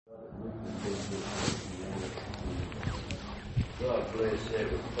God bless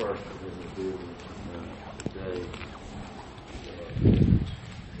every person in the building today.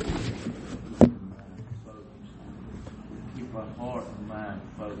 Keep our heart and mind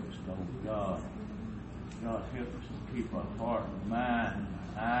focused on God. God, help us to keep our heart and mind,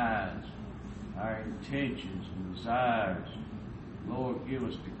 eyes, our intentions and desires. Lord, give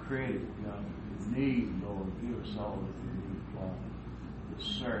us the credit, God, that we need, Lord. Give us all that we need, God, to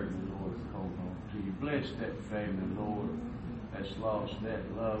serve you, Lord, and hold on to you. Bless that family, Lord, that's lost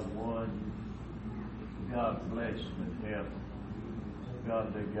that loved one. God bless them and help them.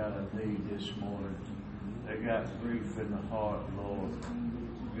 God, they got a need this morning. They got grief in the heart, Lord.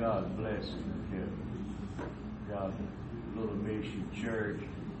 God bless them and help them. God, Little Mission Church,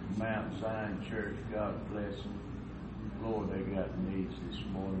 Mount Zion Church, God bless them. Lord, they got needs this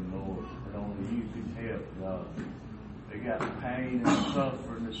morning, Lord, that only you can help, God. They got pain and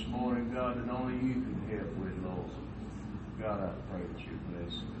suffering this morning, God, that only you can help with, Lord. God, I pray that you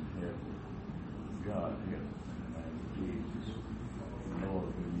bless them and help them. God, help them in the name of Jesus. Lord,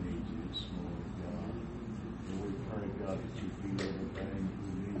 we need you this morning, God. And we pray, God, that you be everything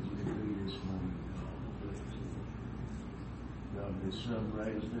we need you to be this morning, God. God, there's some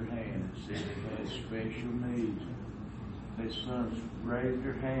raised their hand and said they had special needs. Their sons raised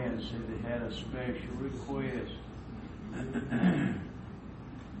their hand and said they had a special request.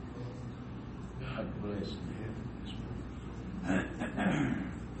 God bless and help this morning.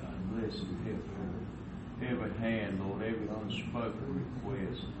 God bless and help every hand, Lord, every unspoken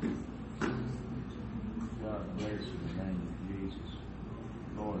request. God bless in the name of Jesus.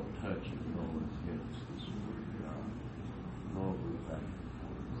 Lord, touch it, Lord, help us this morning, God. Lord, we thank you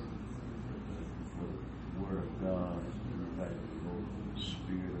for the Word of God. We thank you, Lord, for the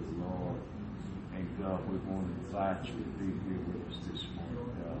Spirit of the Lord. And God, we want to invite you to be here with us this morning,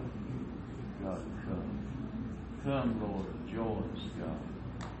 God. God, come. Come, Lord, join us, God,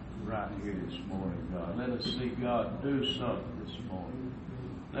 right here this morning, God. Let us see God do something this morning.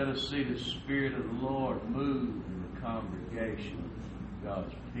 Let us see the Spirit of the Lord move in the congregation of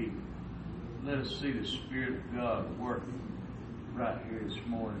God's people. Let us see the Spirit of God working right here this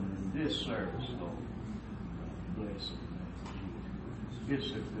morning in this service, Lord. God bless them. It's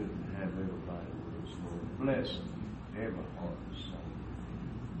so good to have everybody with us, Lord. Bless them, every heart and soul.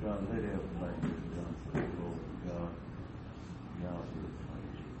 God, let everything be done for the Lord, God. God, we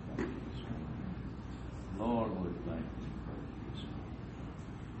praise you. Thank you this morning. Lord, we thank you for this morning.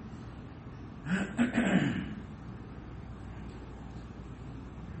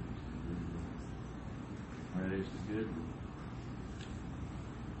 That is the good one.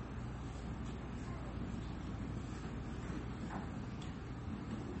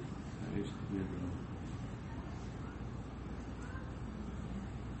 That is the good one.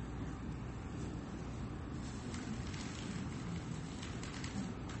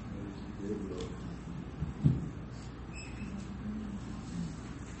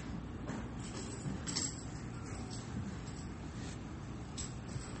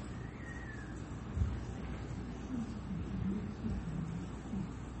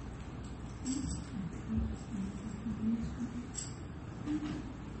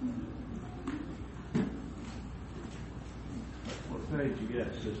 What page you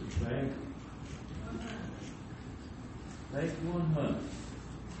got, Sister Frank? Page 100.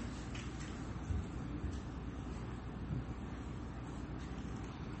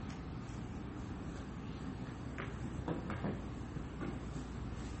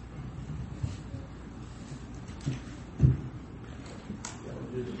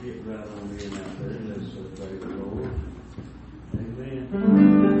 Just get right on in out there and let's obey the Lord. Amen.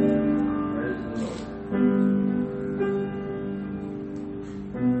 Praise the Lord.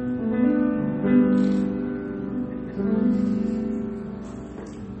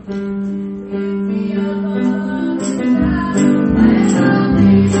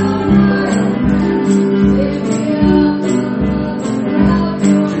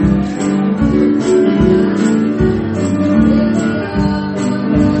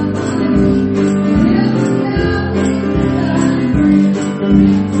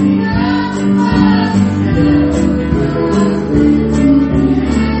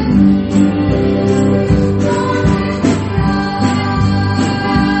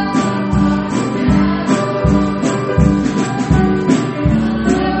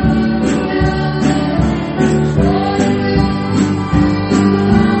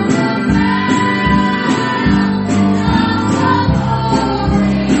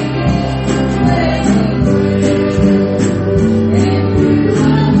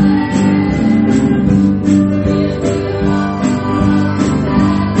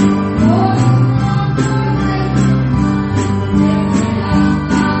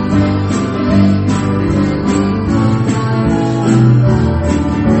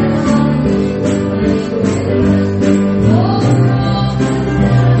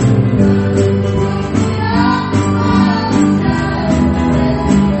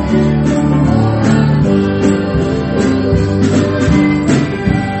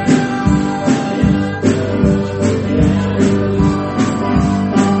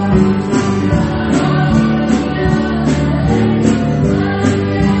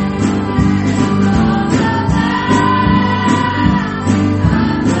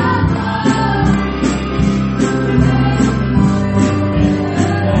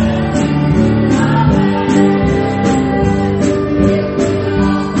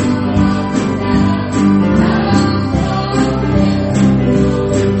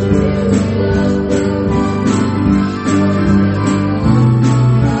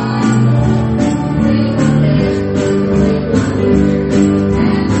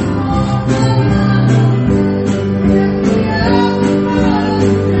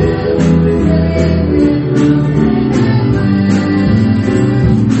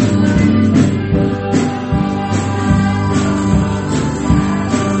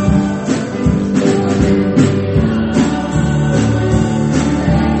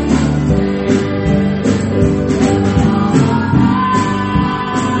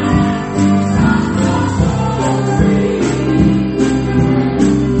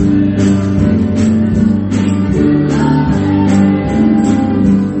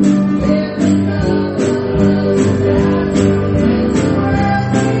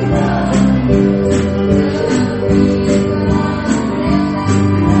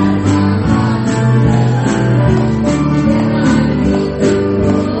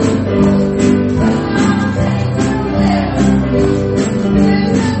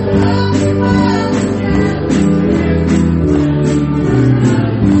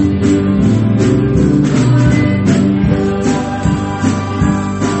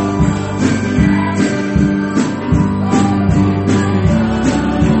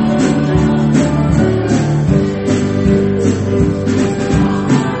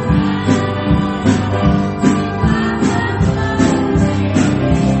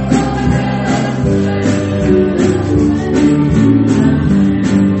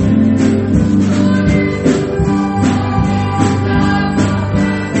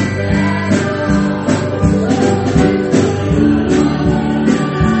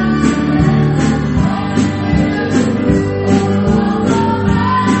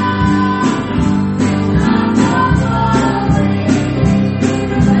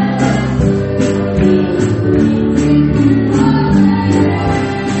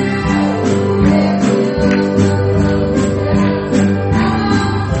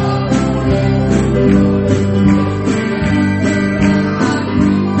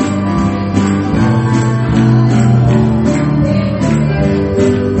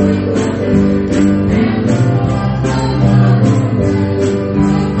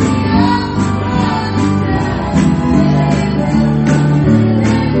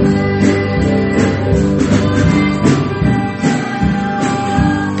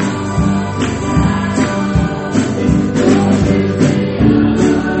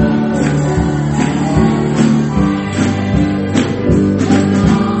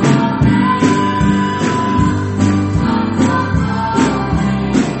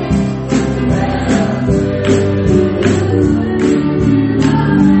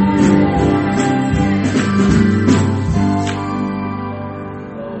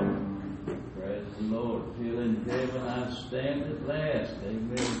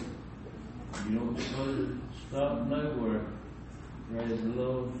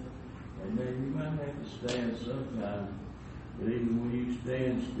 Amen. You might have to stand sometime, but even when you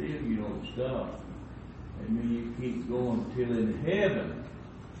stand still, you don't stop. Amen. You keep going till in heaven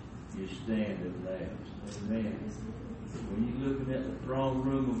you stand at last. Amen. When you're looking at the throne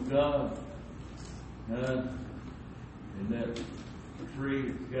room of God, and that tree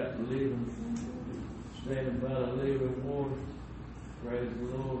that's got the living, standing by the living water, praise the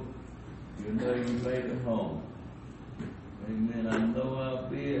Lord, you know you made it home. Amen. I know I'll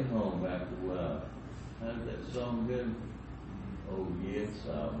be at home after a while. How's that song go? Oh yes,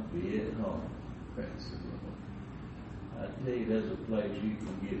 I'll be at home. Praise the Lord. I tell you, there's a place you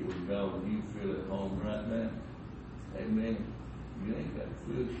can get with God when you feel at home right now. Amen. You ain't got to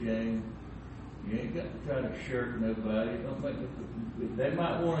feel shame. You ain't got to try to shirk nobody. Don't make it. They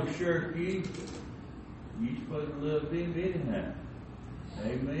might want to shirk you. You're supposed to love them anyhow.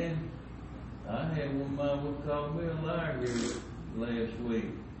 Amen. I had one man who called me a liar here last week.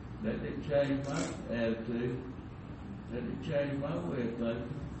 That didn't change my attitude. That didn't change my way of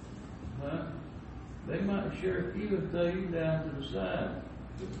thinking. They might shirk you and throw you down to the side,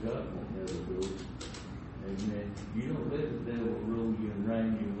 but God won't never do it. Amen. You don't let the devil rule you and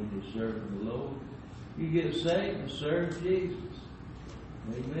reign you when you're serving the Lord. You get saved and serve Jesus.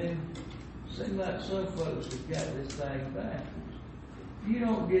 Amen. Seems like some folks have got this thing backwards. You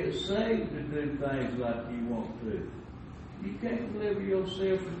don't get saved to do things like you want to. You can't deliver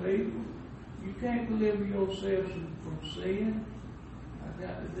yourself from evil. You can't deliver yourself from sin. I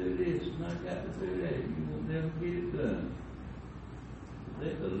got to do this and I got to do that. You will never get it done.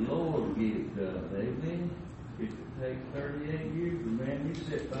 Let the Lord get it done. Amen. It could take 38 years. The man, he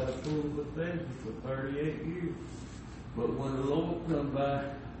sat by the pool of Bethesda for 38 years. But when the Lord come by,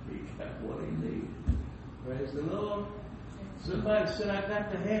 he got what he needed. Praise the Lord. Somebody said, I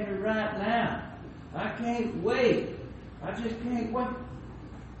got to have it right now. I can't wait. I just can't wait.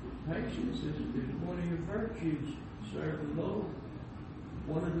 Patience is one of your virtues. Serve the Lord.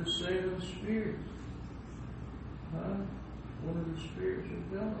 One of the 7 spirits. One of the spirits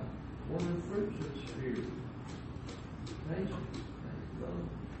of God. One of the fruits of the Spirit. Patience.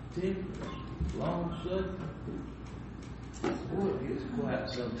 Temperance. Long suffering. Boy, it gets quiet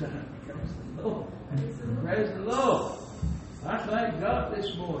sometimes. Praise the Lord. Praise the Lord. I thank God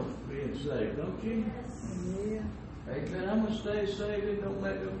this morning for being saved, don't you? Yeah. Amen. I'm going to stay saved. It don't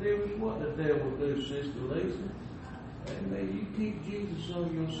make no difference what the devil do, Sister Lisa. Amen. You keep Jesus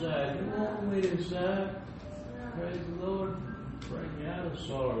on your side. You want him at his side. Praise the Lord. Bring you out of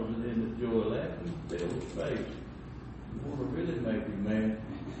sorrows and into joy. Laugh in the devil's face. You want to really make him mad.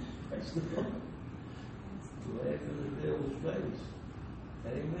 Praise the Lord. Laugh in the devil's face.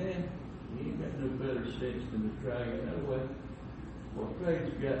 Amen. You ain't got no better sense than to try it that way. What page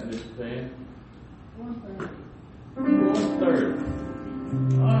you got in this pen? 1/3. 1/3.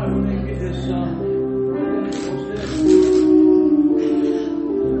 Alright, we're going to get this song. What's this?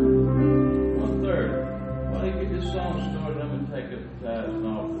 1/3. While you get this song started, I'm going to take up the tithes and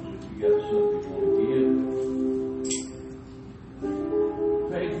offers if you got something you want to give.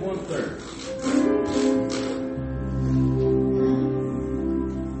 Page 1/3.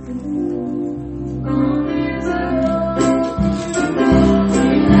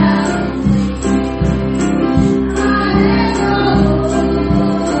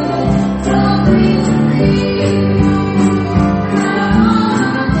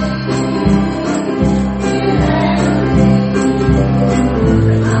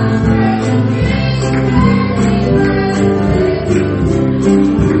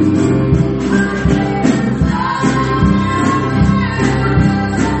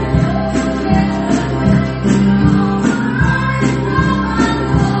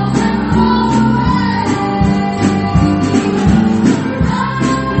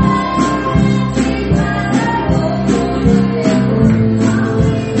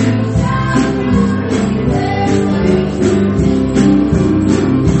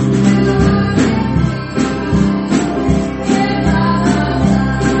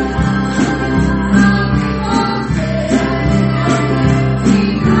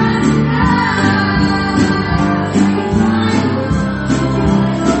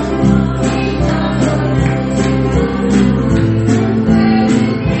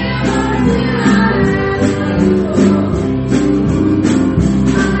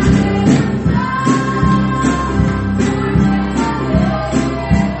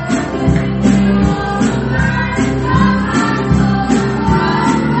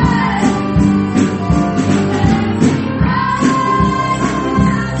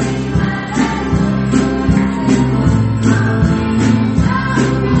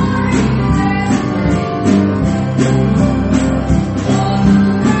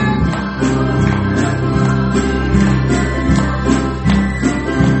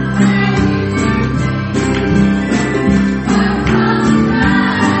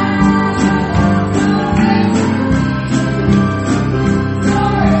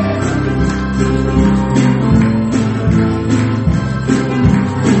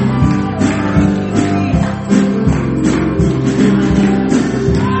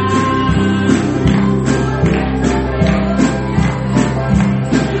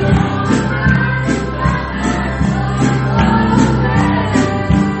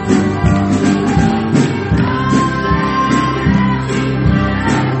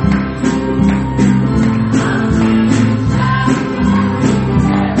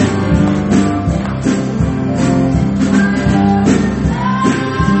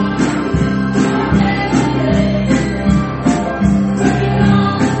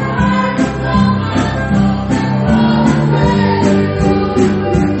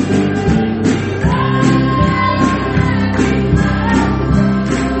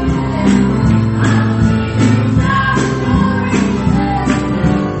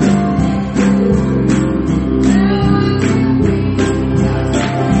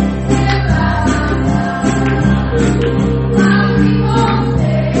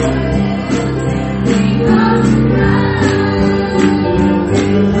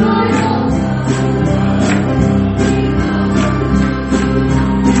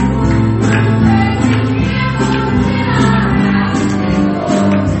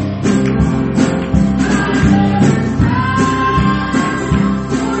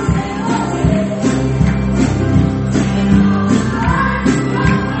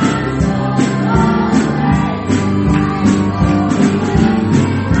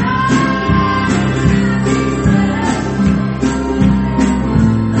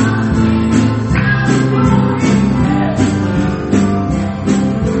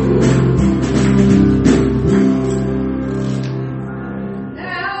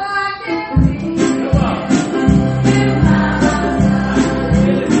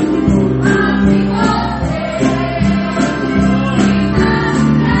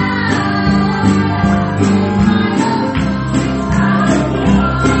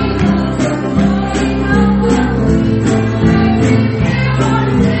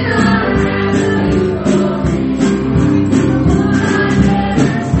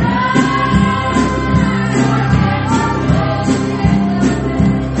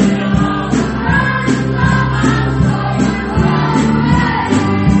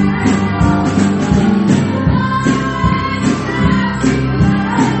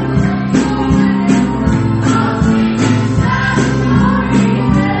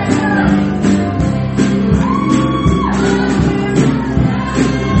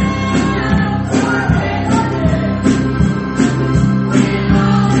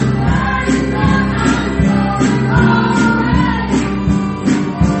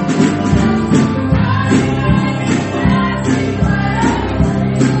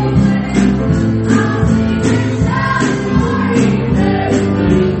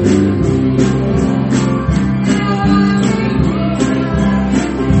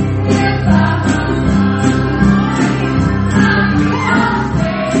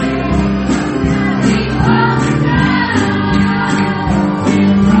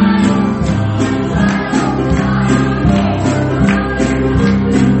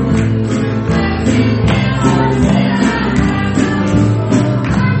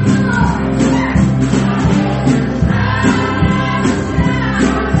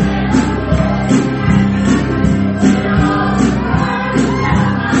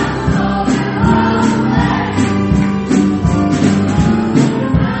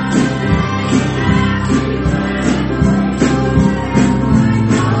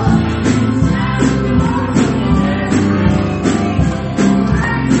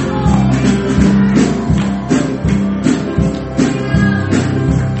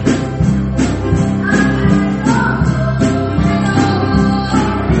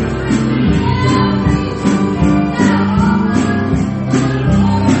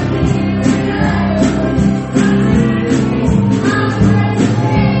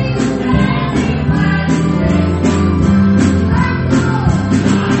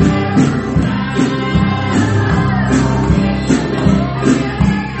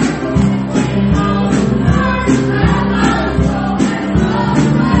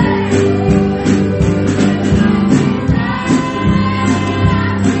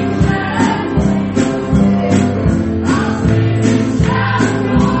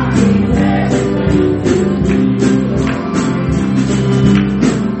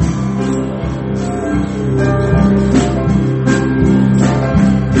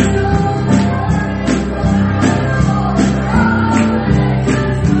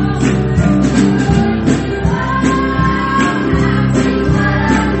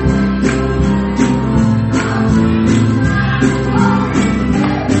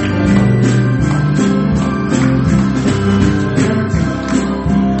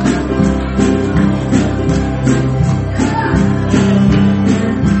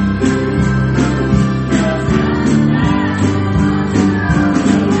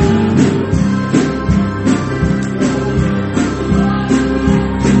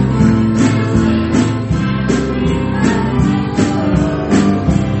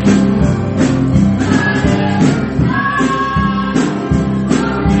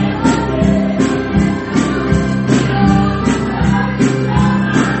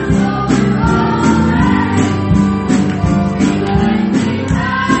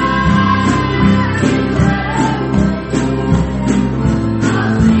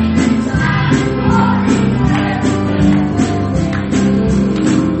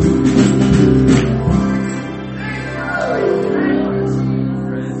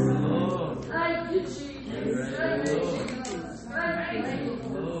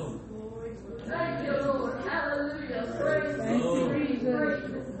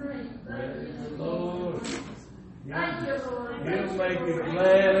 He'll make you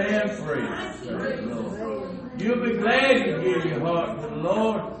glad and free. Praise the Lord. You'll be glad you give your heart to the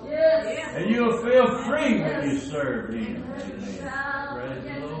Lord. And you'll feel free when you serve Him. Amen. Praise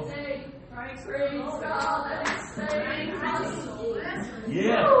the Lord.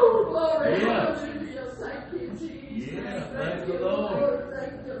 Yeah. Yeah. Yeah. Thank the Lord.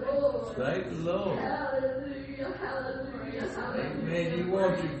 Thank the Lord. Amen. You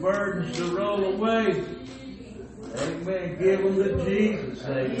want your burdens to roll away. Amen. Give them to Jesus.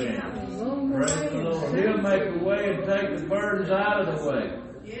 Amen. Praise the Lord. He'll make a way and take the burdens out of the way.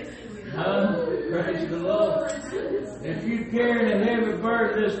 Praise the Lord. If you're carrying a heavy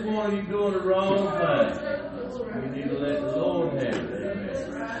burden this morning, you're doing the wrong thing. You need to let the Lord have it. Amen.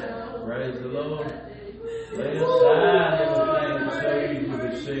 Praise the Lord. Lay aside everything that's so easy to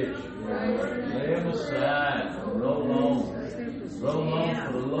beset you. Lay them aside and roll on. Roll on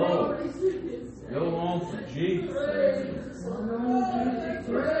for the Lord. Go on for Jesus.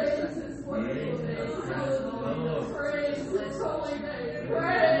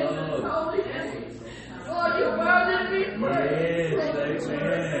 Lord, you're worthy to be praised. Yes,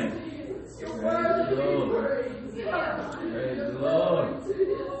 amen. Praise the Lord. Praise the Lord.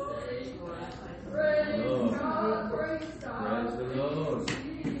 Praise the Lord.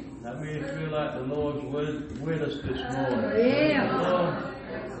 How many feel like the Lord's with us this morning? Yeah.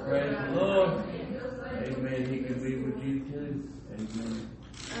 Praise the Lord. Amen. He can be with you too. Amen.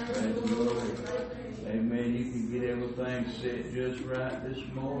 Praise the Lord. Amen. You can get everything set just right this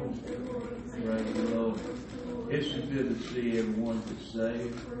morning. Praise the Lord. It's so good to see everyone that's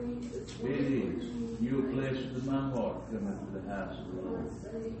saved. It is. You're blessed to my heart coming to the house of the Lord.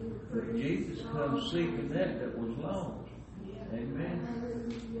 But Jesus comes seeking that was lost. Amen.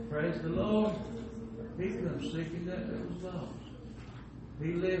 Praise the Lord. He comes seeking that was lost.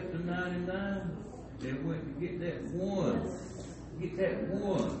 He left the 99 and went to get that one. Get that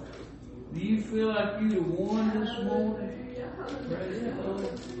one. Do you feel like you're the one this morning? Praise the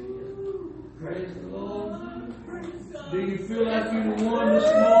Lord. Praise the Lord. Do you feel like you're the one this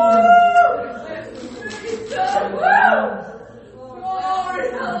morning? Praise the Lord.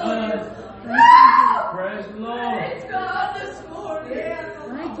 Praise the Lord.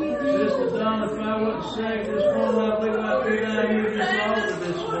 Sister Donna, if I wasn't saved this morning, I believe I'd be down here just over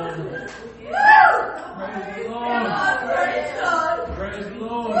this morning. Praise the Lord. Praise the Lord. Praise the Lord.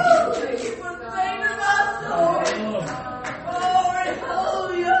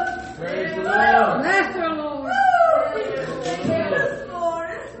 Praise the Lord. Bless the Lord.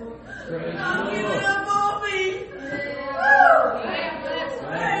 Praise the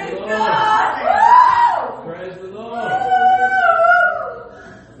Lord. Praise the Lord.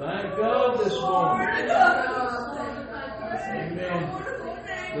 Thank God this morning. Amen.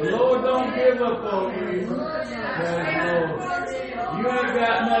 The Lord don't give up on you. Praise the Lord. You ain't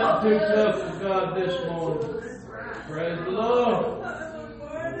got nothing too tough for God this morning. Praise the Lord.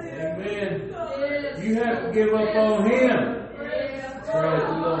 Amen. You have to give up on Him. Praise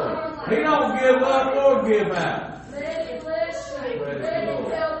the Lord. He don't give up or give out. Praise the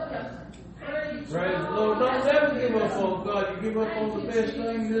Lord. Praise the Lord. Don't ever give up on God. You give up on the best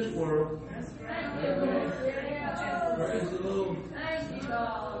thing in this world. Amen. Praise the Lord.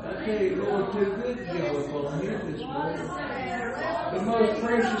 I tell you, Lord, too good to give up on Him this morning. The most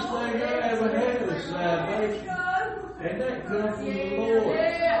precious thing I ever had was salvation. And that comes from the Lord.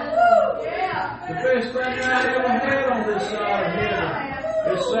 The best thing I ever had on this side of heaven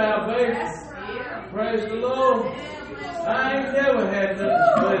is salvation. Praise the Lord. I ain't never had nothing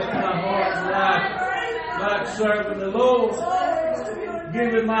to bless my heart and life like serving the Lord,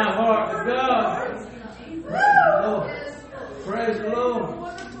 giving my heart to God. Praise the Lord. Praise the Lord.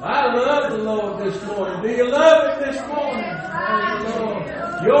 I love the Lord this morning. Do you love Him this morning? Praise the Lord.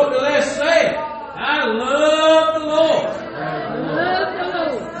 You ought to let's say it. I love the Lord.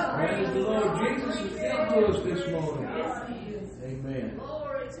 Praise the Lord. Jesus is good to us this morning. Amen.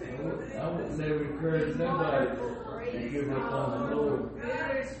 I would never encourage nobody to give up on the Lord.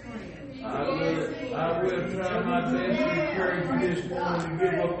 I will try my best to encourage you this morning to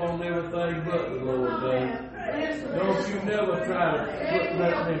give up on everything but the Lord does. Don't you never try to put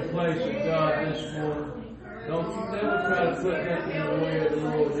nothing in place of God this morning. Don't you never try to put nothing in the way of the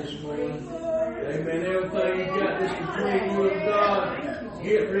Lord this morning. Amen. Everything you got that's between you and God,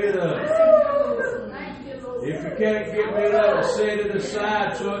 get rid of it. If you can't get rid of it, set it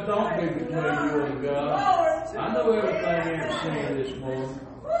aside so it don't be between you and God. I know everything ain't seen this morning.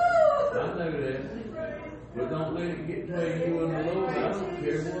 I know that. But don't let it get between you and the Lord. I don't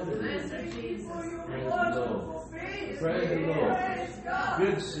care what it is. Praise the Lord. Praise the Lord.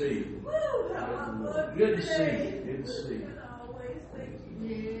 Good to see you. Good to see you. Good to see you.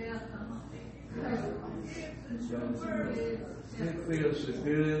 It feels so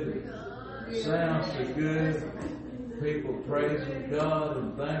good. It sounds so good. People praising God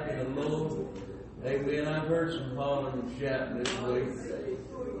and thanking the Lord. Amen. I've heard some hollering and shouting this week.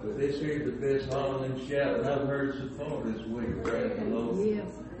 But this here's the best hollering and shouting I've heard so far this week. Praise the Lord.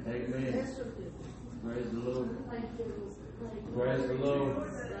 Amen. Praise the Lord. Praise the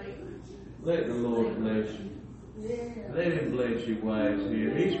Lord. Let the Lord bless you. Let Him bless you while He's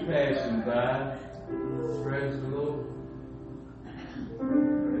here. He's passing by. Praise the Lord.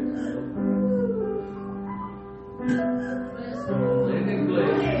 Praise the Lord. Let Him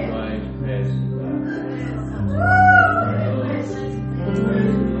bless you while He's passing by. Praise the Lord.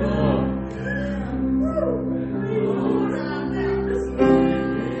 Praise the Lord.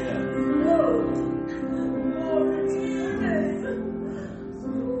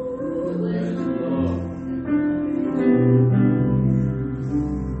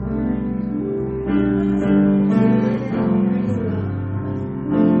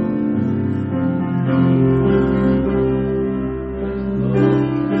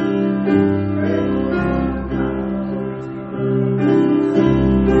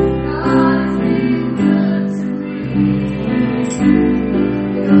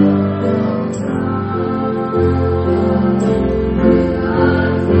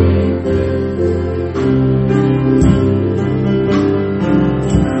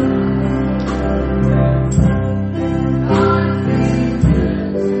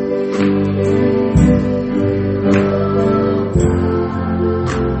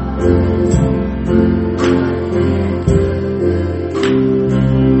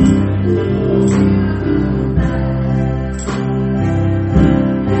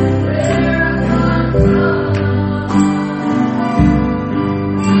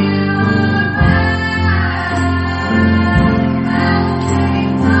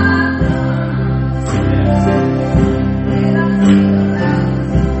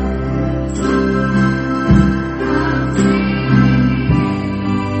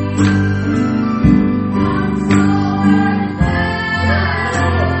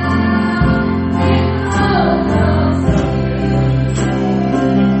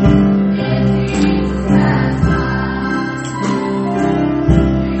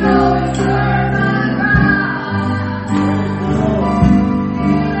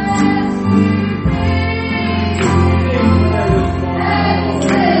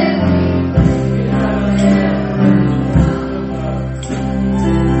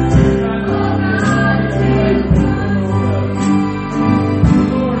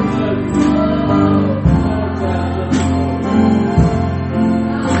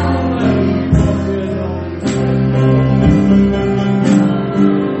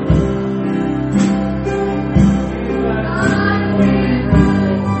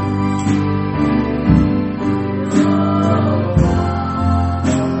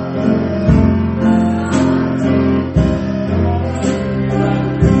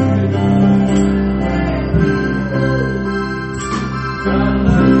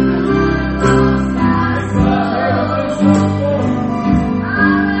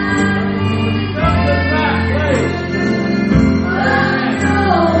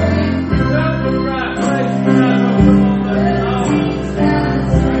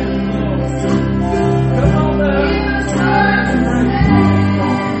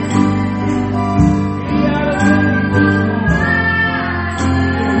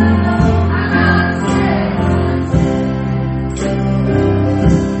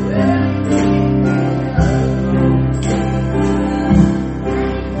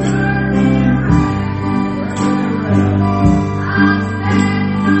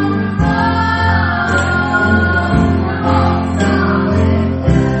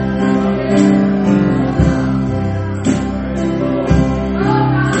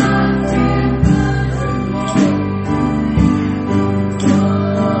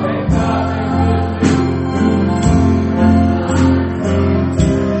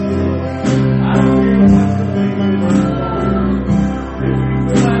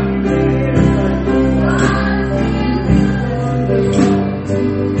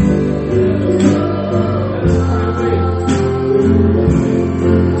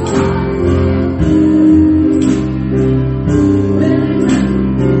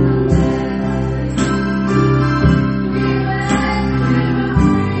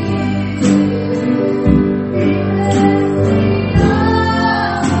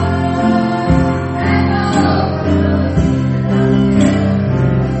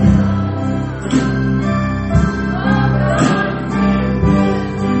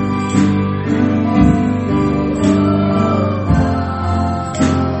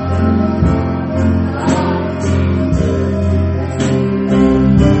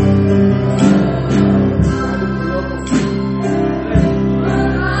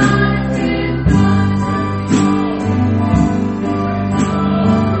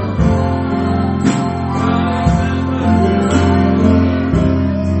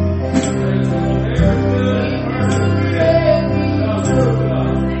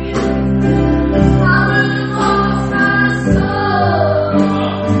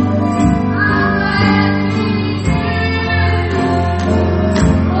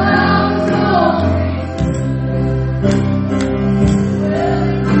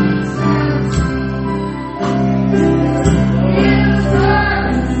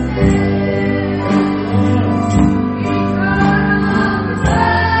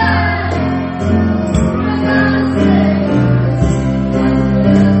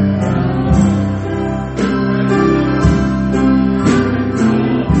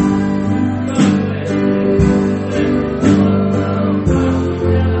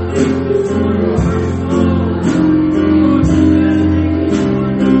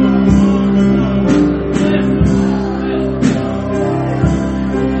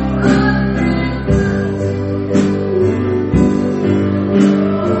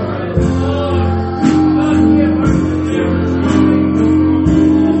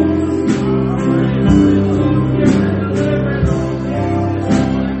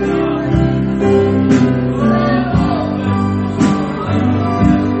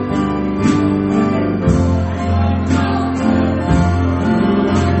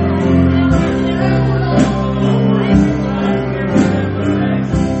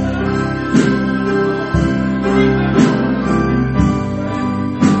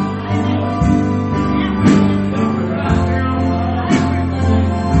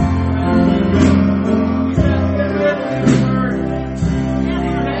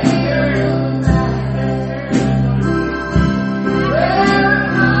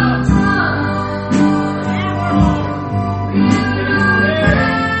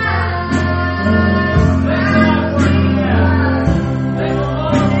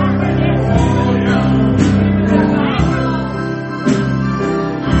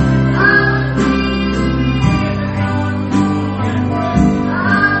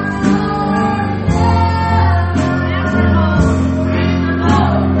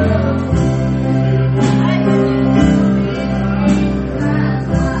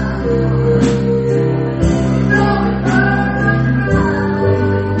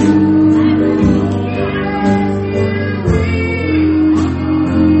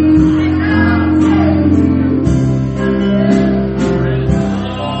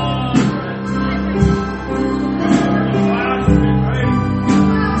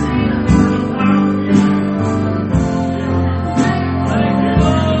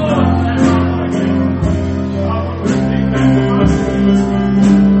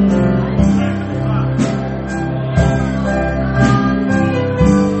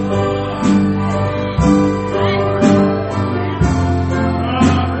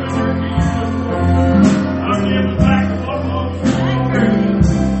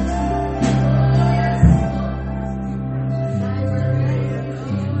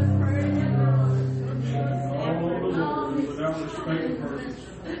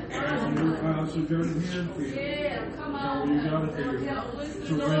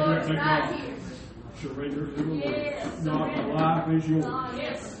 Lord, to right God. here. Surrender to the Lord. Yes, God, my life is yours.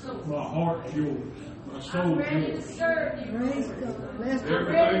 Yes, Lord. My heart's yours. My I'm soul's ready to yours. serve you. Praise God. Bless God.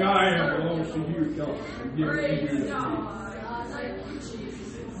 Everything I am belongs to you, God. And give it to Praise you. God. Thank you, Jesus.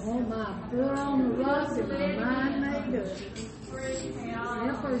 Oh, my foot on the rock and my mind made up. Praise God.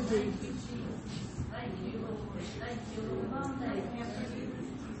 Help her, Jesus. Thank you, Lord. Thank you, Lord. Thank you.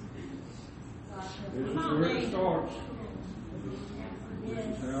 This is where it starts. This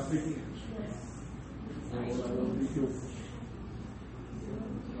is how it begins. Lord, I want to be yours.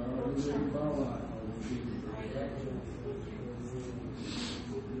 I want to live my life. I want to be yours.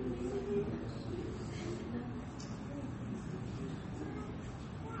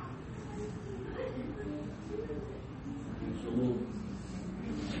 So, Lord,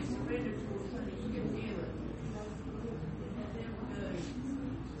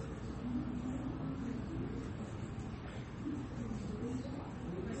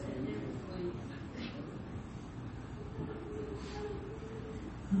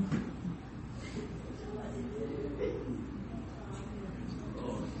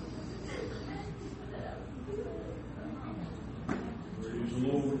 praise the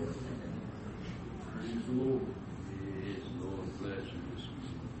Lord. Praise the Lord. Yes, Lord, bless you this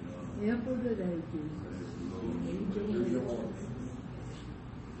morning. Help her today, Jesus. Praise your heart.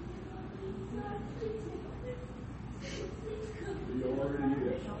 He already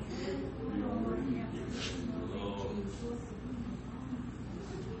is. He already is. Lord,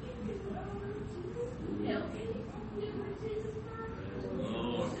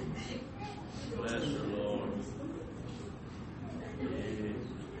 Lord, bless her, Lord. Yes.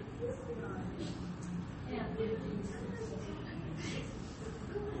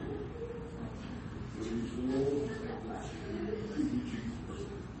 Praise the Lord. Thank you, Jesus.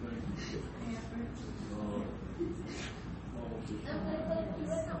 Thank you. Lord,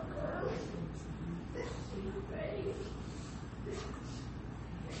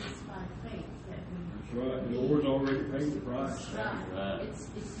 That's right. The Lord's already paid the price. right.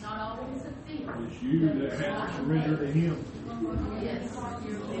 It's not always a thing. It's you that has to surrender to Him. Yes.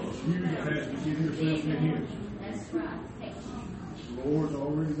 It's you that has to give yourself to Him. That's right. The Lord's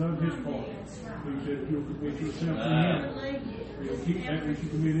already done His part. He said if you'll commit yourself to Him, He'll keep that which you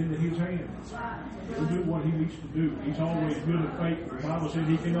commit into His hands. He'll do what He needs to do. He's always good and faithful. The Bible said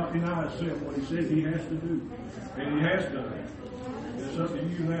He cannot deny Himself what He said He has to do. And He has done it. It's up to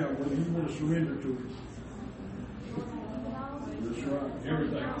you now whether you want to surrender to Him. That's right.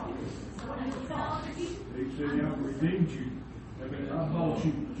 Everything. He said, I've redeemed you. That means I bought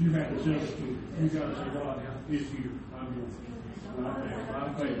you. You have to sell it to Him. You got to say, God, it's here. I'm yours.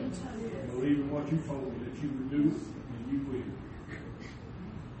 By faith. Believe in what you told me that you would do, and you will.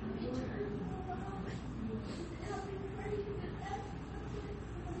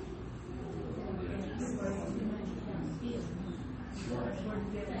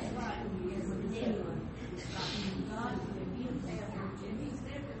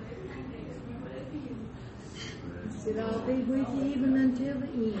 Said I'll be with you even until the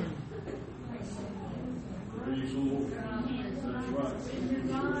end. Praise the Lord. That's right. Give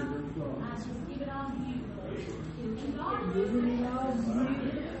it all to you. Giving it all to you.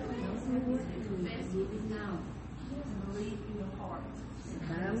 Believe in your heart. The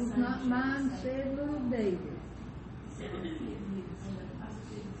battle's not mine, said little David.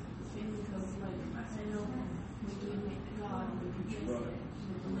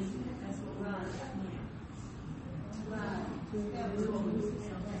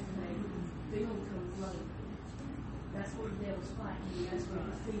 That's what the devil's fighting. That's what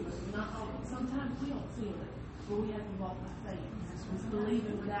we feel it. Not always. Sometimes we don't feel it, but we have to walk by faith. It's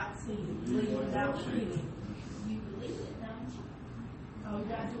believing without seeing, believing without feeling. You believe it, don't you? Oh, you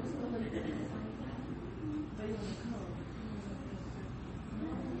got to just believe it. They want to come.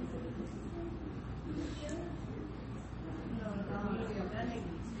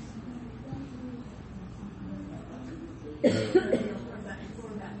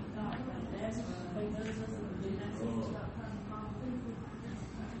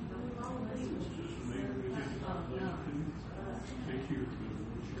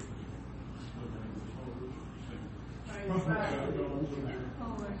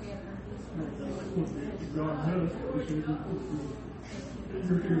 God does. He said,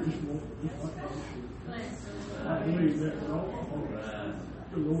 you're here this morning, just like I should. I believe that with all my heart.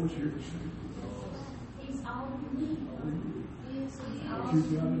 The Lord's here to save you. He's all you need. Yes, he's all But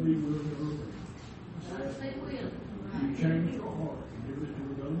you've got to be willing to obey. They will. You change your heart and give it to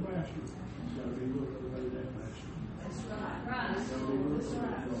another master. You've got to be willing to obey that master. That's right. You've got to be willing to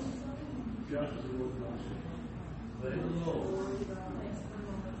obey God. Just as the Lord God said. Praise the Lord.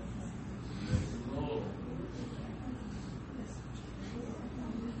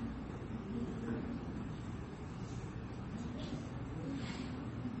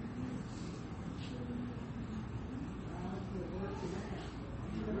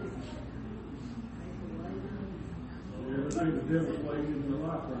 say the devil's laid in your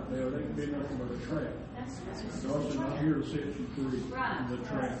life right now, they can be nothing but a trap. God said, I'm here to set you free from the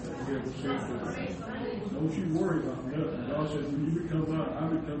trap that the devil set you. Don't you worry about nothing. God said, when you become mine, I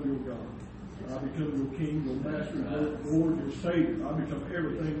become your God. I become your king, your master, your Lord, your Savior. I become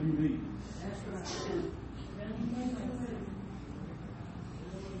everything you need. Let the Lord fix it.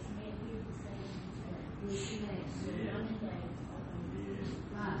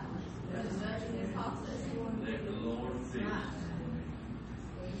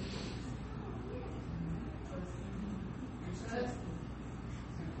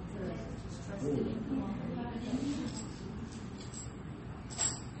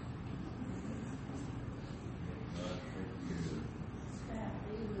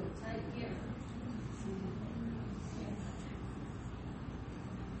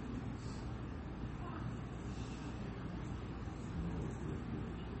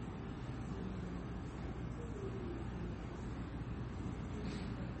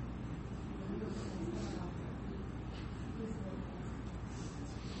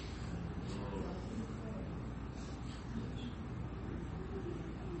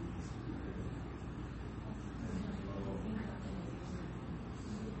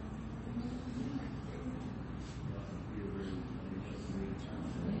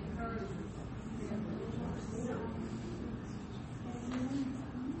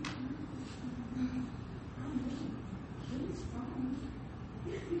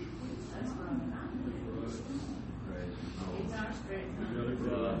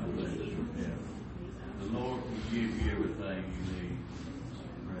 The Lord will give you everything you need.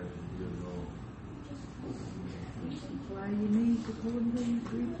 Praise the good Lord. Supply your needs according to his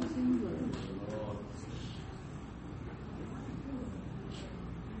riches and glory. Lord.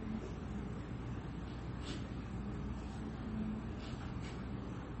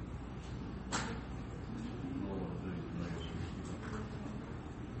 Lord, please bless you.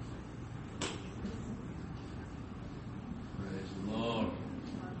 Praise the Lord.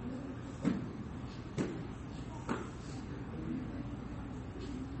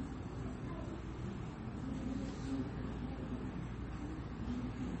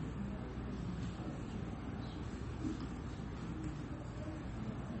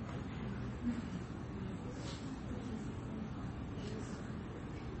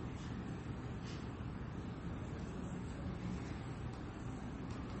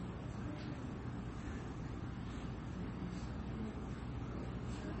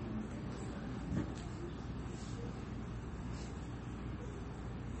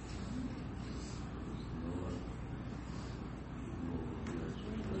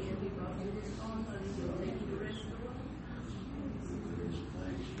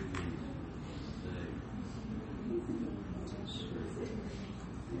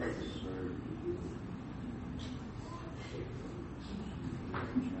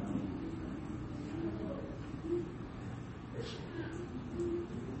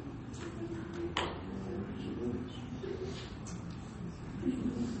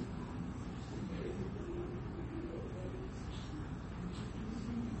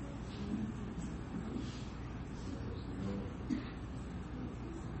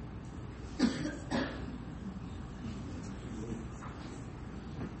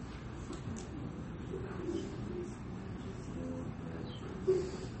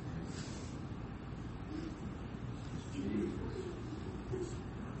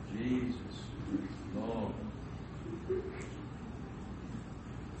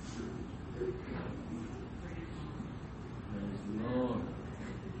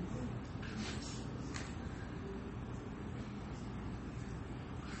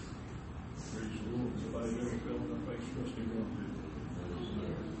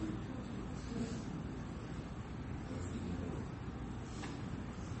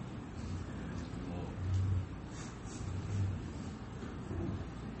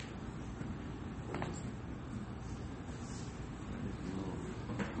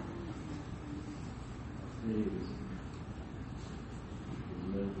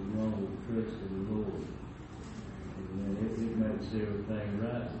 Everything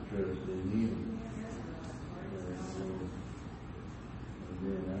right to trust in Him. And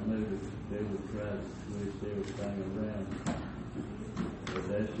then I know that they will try to twist everything around, but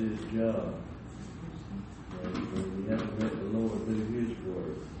that's His job. And we have to let the Lord do His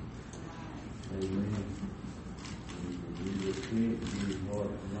work. Amen. When you repent, give your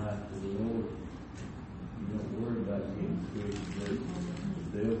heart and life to the Lord. You don't worry about getting twisted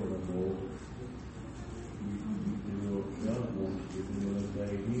with the devil no more. You do what God wants you to do and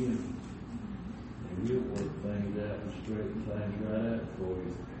obey Him. And He'll work things out and straighten things right out for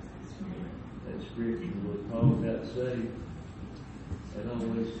you. That scripture where Paul got saved, That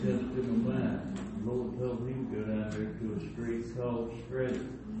always comes to my mind. The Lord told me to go down there to a street called Straight.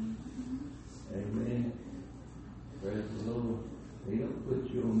 Amen. Praise the Lord. He don't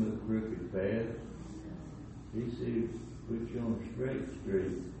put you on the crooked path. He said, put you on a straight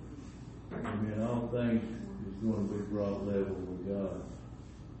street. Amen. All things is going to be brought level with God.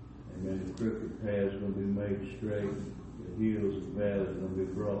 Amen. The crooked path is going to be made straight. The hills and valleys are going to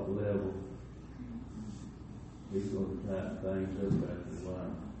be brought level. He's going to tighten things up after a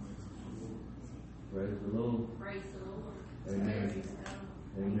while. Praise the Lord. Praise the Lord. Amen.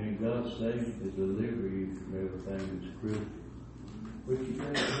 Amen. God saves you to deliver you from everything that's crooked. But you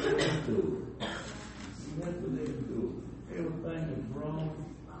got to live into it. You have to live into it. Everything that's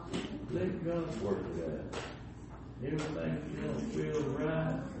wrong, let God work it out. Everything you don't feel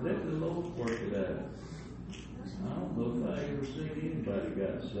right, let the Lord work it out. I don't know if I ever seen anybody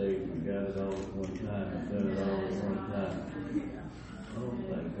got saved and got it all at one time and done it all at one time. I don't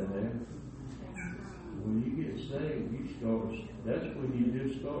think I have. When you get saved, that's when you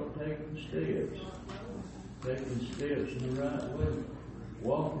just start taking steps. Taking steps in the right way.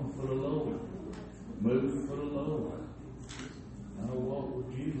 Walking for the Lord. Moving for the Lord. I'll walk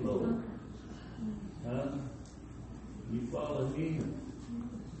with you, Lord. Huh? You follow Him.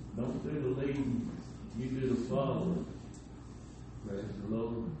 Don't do the leading. You do the following. Praise the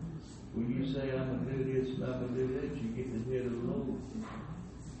Lord. When you say, I'm going to do this and I'm going to do that, you get the head of the Lord.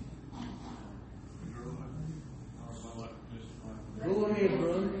 Go ahead,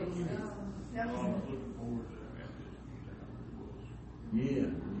 brother. I was looking forward to baptism. Yeah.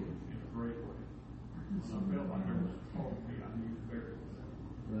 In a great way. I felt like there was a part of me I needed to bury.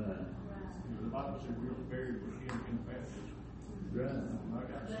 Right. The Bible said we were buried with Him in baptism. Right. When I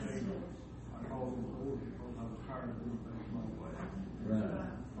got saved, I called on the Lord because I was tired of doing things my way. Right.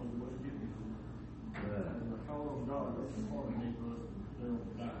 Because it wasn't getting me from Right. When I called on God, there was a part of me that there was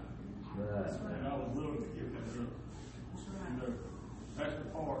dying. Right. And I was willing to give that up. You know, that's the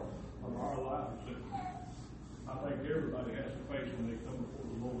part of our lives that I think everybody has to face when they come before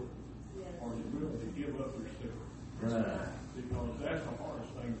the Lord. Are they willing to give up their self? Right. Because that's the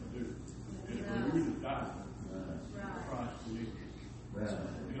hardest thing to do. Is for you to die for Christ to live. Right.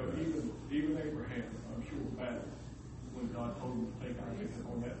 You know, even Abraham, I'm sure, battled when God told him to take Isaac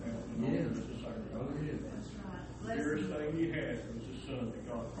on that mountain and offer him as a sacrifice. Oh, yeah. The dearest thing he had was the son that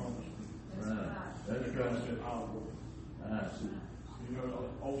God promised him. Right. That's And God right. said, I'll go. I see. You know,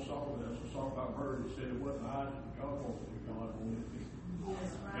 an old song, that's a song I've heard that said it wasn't Isaac that God wanted, God wanted me.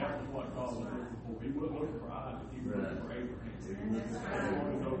 That was what God was looking for. He wasn't looking for Isaac, he was looking for Abraham. He wanted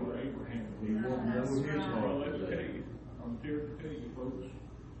to know where Abraham was. He won't know his Well, heart. let me tell you, I'm here to tell you, folks,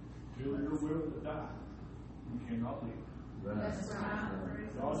 till you're willing to die, you cannot live. Right.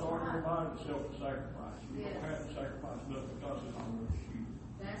 God's already provided self-sacrifice. You don't have to sacrifice nothing. God says, I want you.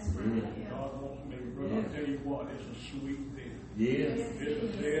 That's right. God wants me. Brother, I'll tell you what, it's a sweet death. Yeah. It's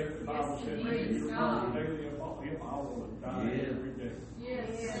a death. The Bible says, Praise you're God. daily about Him. I want to die every day.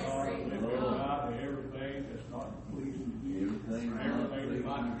 Yes. God, let me die to everything that's not pleasing to you. Everything Everything that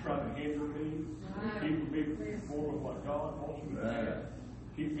might try to hinder me. Keep me from performing what God wants me to have.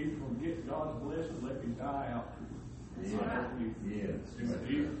 Keep me from getting God's blessing. Let me die out to it. Yeah.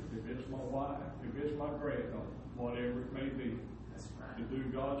 If it's my wife, if it's my granddaughter, whatever it may be, to do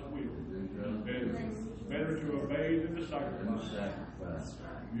God's will. It's better to obey than to sacrifice.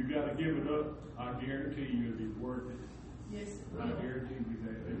 You got to give it up. I guarantee you it'll be worth it. Yes. I guarantee you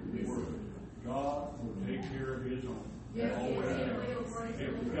that it'll be worth it. God will take care of His own. Yes. Always has.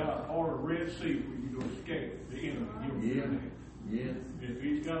 If He's got a part of Red Sea for you to escape the enemy, He'll do that. Yeah. If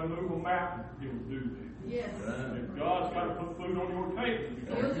He's got to move a mountain, He'll do that. Yes. If God's got to put food on your table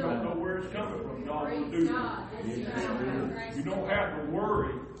because you don't know where it's coming from, God will do that. You don't have to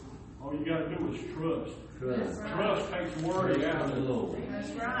worry. All you got to do is trust. Trust takes worry out of the Lord. That's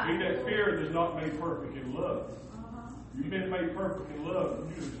He right. that feareth is not made perfect in love. You've been made perfect in love.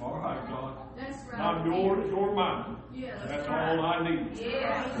 You just, all right, God. That's right. I'm yours, you're mine. Yes. That's all I need.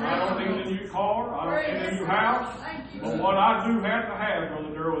 Yes. I don't need a new car. I don't need a new house. Thank you. But what I do have to have,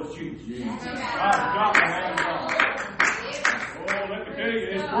 Brother Darrell, is Jesus. I've got to have God. Oh, let me tell you,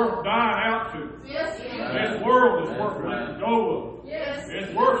 it's worth dying out to. Yes. This world is worth letting go of. Yes.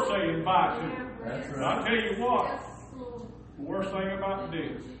 It's worth saying bye to. That's And I tell you what, Yes, Lord. the worst thing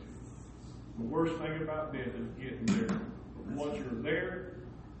about death is getting there. But once you're there,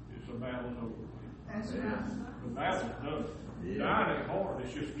 it's a battle's over. That's right. The battle's done. Yeah. Dying ain't hard,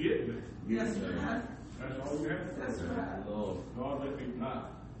 it's just getting there. Yes, That's all you have to That's do. right. Lord. God, let me die.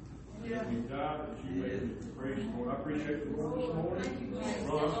 Yeah. Let me die that you may Yeah. be praised, Lord. I appreciate the Lord this morning.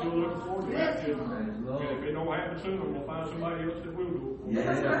 Well, I'm still looking forward to that. baptism. And if it don't happen soon, we'll find somebody else that will do it. Yeah.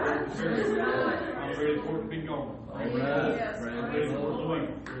 I'm ready for it to be gone. All right. Yes. I'm ready for it to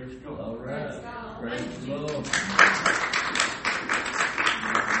leave. Praise God. All right. Praise the Lord.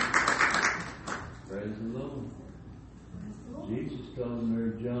 Praise the Lord. Jesus told him there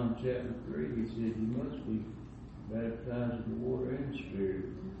in John chapter 3, he said, you must be baptized in the water and spirit.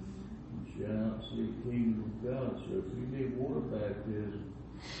 You shall not see the kingdom of God. So if you need water baptism,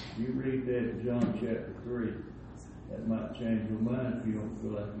 you read that in John chapter 3. That might change your mind if you don't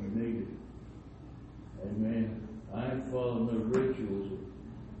feel like you need it. Amen. I ain't following no rituals,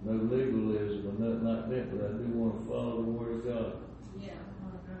 no legalism, or nothing like that, but I do want to follow the Word of God. Yeah.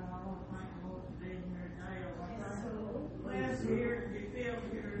 Last year, you feel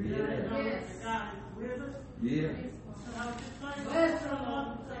here, you know that God is with us. Yeah. And I was just thinking,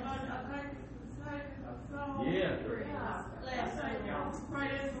 somebody, I think it's the second of Psalm. Yeah. Last night, y'all was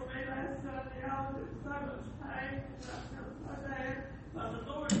praying for me last Sunday. I was in so much pain. I said, but the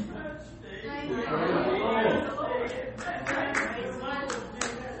Lord touched me. Thank you. Praise the Lord. And I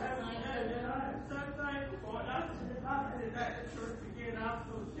am so thankful for it. I said, if I did that at church again, I was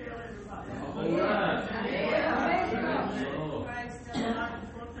going to tell everybody. All right.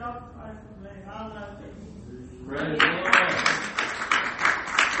 Praise the Lord.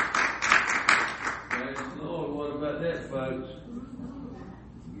 Praise the Lord. What about that, folks?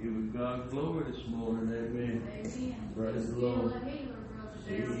 Giving God glory this morning. Amen. Amen. Praise the Still Lord. a healer, brother.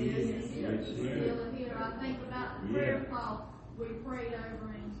 Yes, he is. Yes, he is. Still a healer. I think about the prayer call we prayed over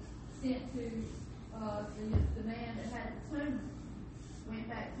and sent to the man that had the tumor. Went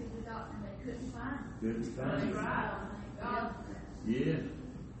back to the doctor and they couldn't find him. Couldn't find him. God. Yeah.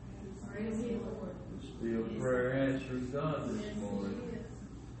 Praise the Lord. Still prayer answering God this morning.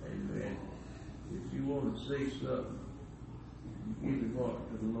 Amen. If you want to see something, you give your heart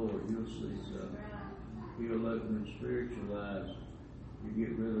to the Lord, you'll see something. He'll open the spiritual eyes. You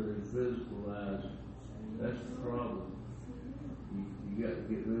get rid of the physical eyes. That's the problem. You got to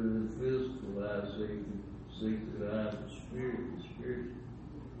get rid of the physical eyes so you can see through the eyes of the Spirit.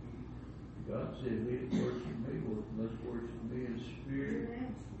 God said, he that worships me must worship me in spirit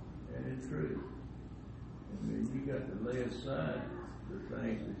and in truth. I mean, you got to lay aside the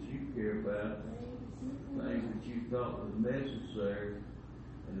things that you care about, the things that you thought was necessary,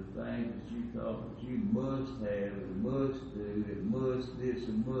 and the things that you thought that you must have and must do and must this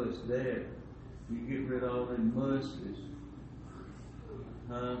and must that. You get rid of all them musts.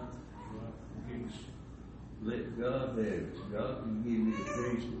 Huh? Let God have it. God can give you the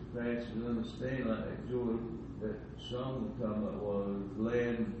peace that passes understanding, like that joy, that song we're talking about was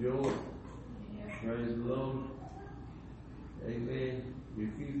glad and joy. Praise the Lord. Amen.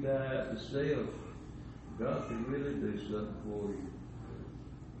 If you die out to self, God can really do something for you.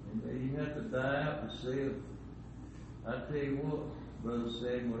 Amen. You have to die out to self. I tell you what, Brother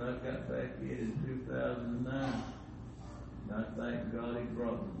Sam, when I got back in 2009, and I thank God he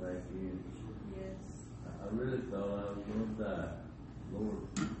brought me back in. I really thought I was going to die. Lord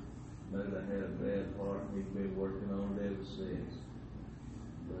knew I had a bad heart, and he's been working on it ever since.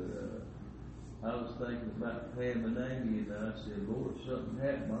 But I was thinking about Pam and Amy, and I said, Lord, if something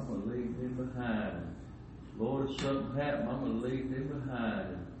happened, I'm going to leave them behind. Lord, if something happened, I'm going to leave them behind.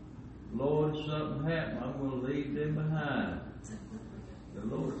 Lord, if something happened, I'm going to leave them behind.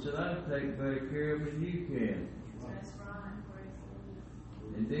 The Lord said, I'll take better care of them than you can. That's right.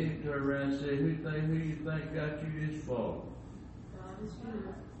 And then he turned around and said, who you think got you this far? God is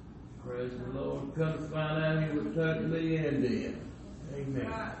good. Praise the Lord. Come to find out he was tucking me in then. Amen.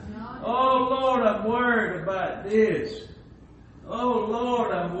 God. Oh Lord, I'm worried about this. Oh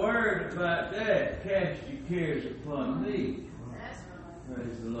Lord, I'm worried about that. Cast your cares upon me. That's right.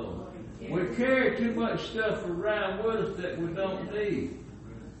 Praise the Lord. We carry too much stuff around with us that we don't need.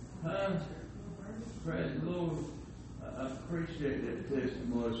 Huh? Praise the Lord. I appreciate that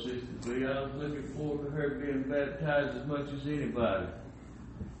testimony, Sister B. I was looking forward to her being baptized as much as anybody.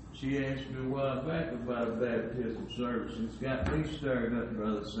 She asked me a while back about a baptism service, and it's got me stirred up,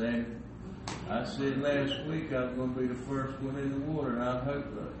 Brother Sammy. I said last week I was going to be the first one in the water, and I hope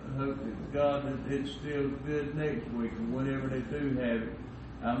that God that it's still good next week, and whenever they do have it.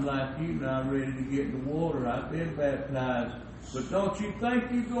 I'm like you now, ready to get in the water. I've been baptized. But don't you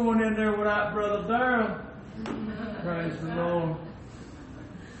think you're going in there without Brother Durham? Praise the Lord.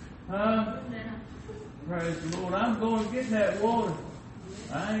 Huh? Praise the Lord. I'm going to get in that water.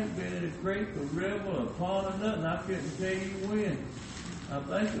 I ain't been in a creek or river or pond or nothing. I couldn't tell you when. I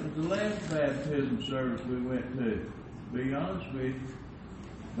think it was the last baptism service we went to be honest with you.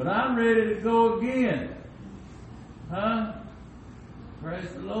 But I'm ready to go again. Huh? Praise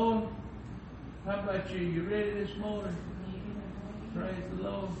the Lord. How about you? You ready this morning? Praise the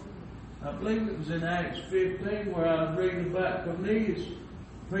Lord. I believe it was in Acts 15 where I was reading about Cornelius.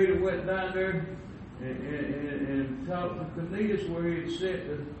 Peter went down there and talked to Cornelius where he had sent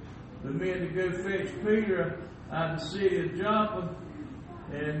the men to go fetch Peter out of the city of Joppa.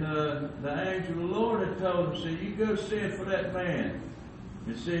 And the angel of the Lord had told him, said, you go send for that man.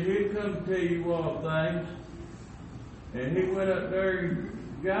 And said, he'll come and tell you all things. And he went up there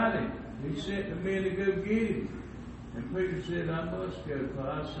and got him. He sent the men to go get him. And Peter said, I must go, for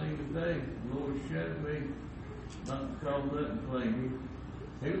I seen today. The Lord showed me not to call nothing clean.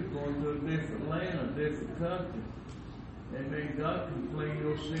 He was going to a different land, a different country. Amen. God can clean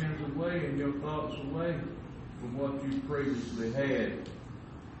your sins away and your thoughts away from what you previously had.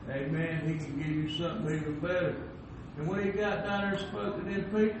 Amen. He can give you something even better. And when he got down there and spoke to them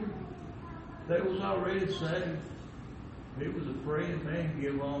people, they was already saved. He was a praying man,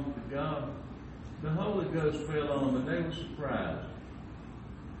 give on to God. The Holy Ghost fell on them and they were surprised.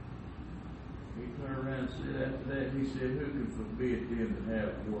 He turned around and said after that, he said, who can forbid them to have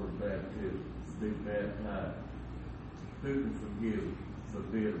water baptism, to be baptized? Who can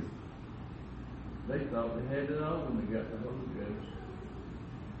forbid them? They thought they had it all when they got the Holy Ghost.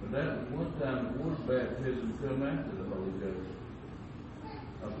 But that was one time the water baptism come after the Holy Ghost.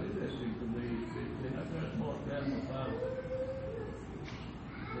 I believe that's in Cornelius 15. I got it marked down in my Bible.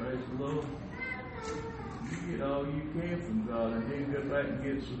 Praise the Lord. You get all you can from God and then go back and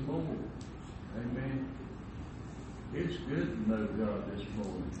get some more. Amen. It's good to know God this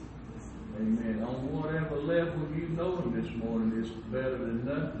morning. Amen. On whatever level you know Him this morning, it's better than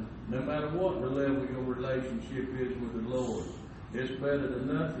nothing. No matter what the level your relationship is with the Lord, it's better than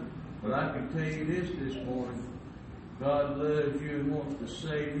nothing. But I can tell you this morning. God loves you and wants to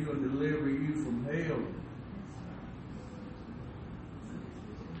save you and deliver you from hell.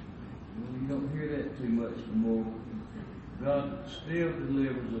 You don't hear that too much anymore. God still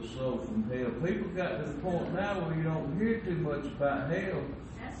delivers a soul from hell. People got to the point now where you don't hear too much about hell.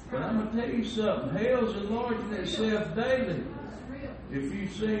 But I'm going to tell you something. Hell's enlarging itself daily. If you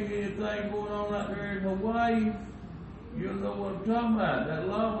see anything going on out there in Hawaii, you'll know what I'm talking about. That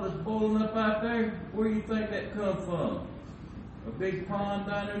lava that's boiling up out there, where do you think that come from? A big pond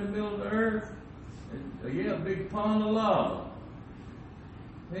down in the middle of the earth? Yeah, a big pond of lava.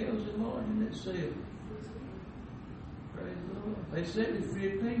 Hell's enlarging itself. Praise the Lord. They said there's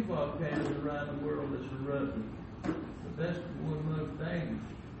 15 volcanoes around the world that's erupting. But that's one of the most dangerous.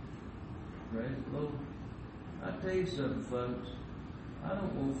 Praise the Lord. I tell you something, folks. I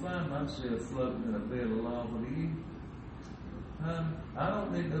don't want to find myself floating in a bed of lava, do you? I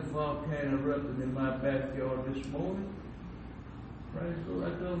don't need no volcano erupting in my backyard this morning. Praise the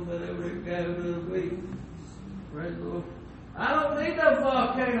Lord. I told them that every guy over the week. Praise the Lord. I don't need no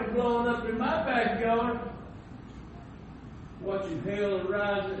volcano blowing up in my backyard. Watching hell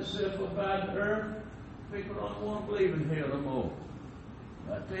arise itself up out of the earth. People don't want to believe in hell no more.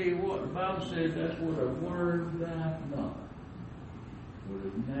 I tell you what, the Bible says that's what a word dieth not. With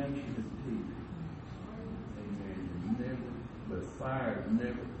a gnashing of teeth. Amen. Never, but fire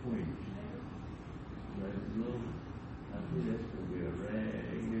never quenched. Praise the Lord. I think that's going to be a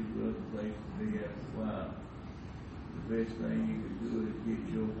really good place to be after a while. The best thing you can do is get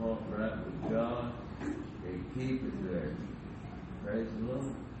your heart right with God and keep it there. Praise the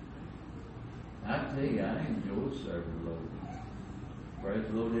Lord. I tell you, I enjoy serving the Lord. Praise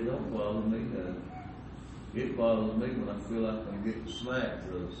the Lord, it don't bother me none. It bothers me when I feel like I'm getting slack,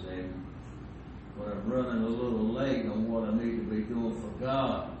 Brother Sam. When I'm running a little late on what I need to be doing for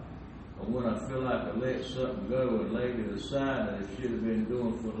God. Or when I feel like I let something go and laid it aside that I should have been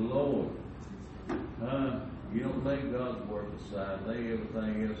doing for the Lord. You don't lay God's work aside. Lay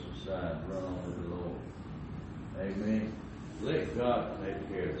everything else aside. Run on with the Lord. Amen. Let God take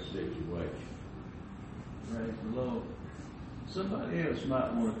care of the situation. Praise the Lord. Somebody else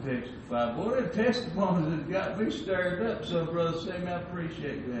might want to testify. Boy, the testimonies have got me stirred up. So, Brother Sam, I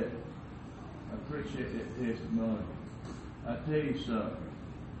appreciate that. I appreciate that testimony. I tell you something.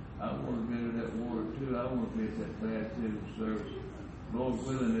 I want to go to that water too. I want to be at that baptism service. Lord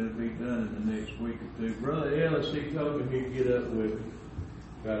willing, it'll be done in the next week or two. Brother Ellis, he told me he'd get up with me.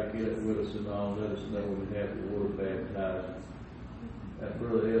 Try to get up with us and all. Let us know when we have the water baptized. That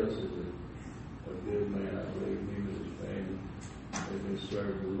Brother Ellis is a good man. I believe him and his family. They've been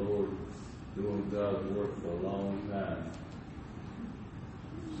serving the Lord, doing God's work for a long time.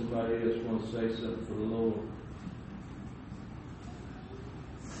 Somebody else want to say something for the Lord?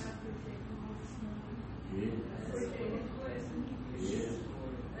 Yeah. Yeah.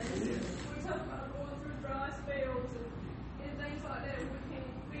 We talk about going through dry spells and things like that. We can't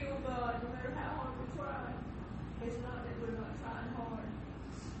feel God no matter how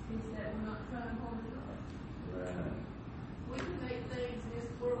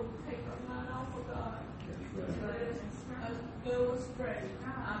pray.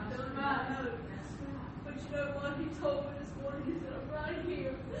 I'm doing my own. But you know what? He told me this morning, he said, I'm right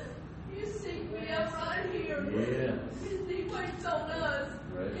here. You seek me, I'm right here. Yeah. He waits on us.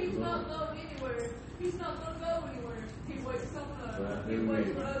 Praise He's the not Lord. going anywhere. He's not going to go anywhere. He waits on us. Right He there waits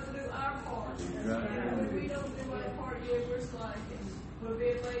with for you. us to do our part. He's right there When with we you. don't do our part, yeah, we're slacking. We're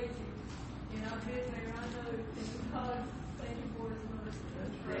being lazy. And I've been there, I know. And God, thank you for his mercy.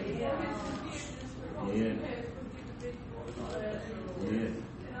 That's Thank right. you for his forgiveness because he Yeah. has forgiven me for all that. Yeah.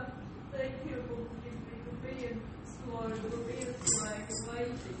 And I thank him for forgiving me for being slow, for being slack and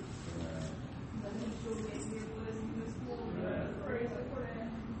lazy. But he sure gave me a blessing this morning. Right. Praise him for that.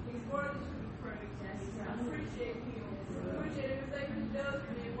 He's worthy to be praised. I appreciate him. I appreciate everything he does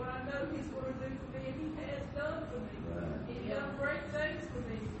for me. What I know he's going to do for me, and he has done for me. Right. He's done great things for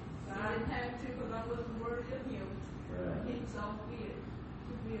me. I didn't have to because I wasn't worthy of him. Right. He saw fit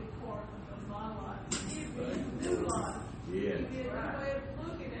to be a part of my life. Give me a new life. Yeah. Give me a new way of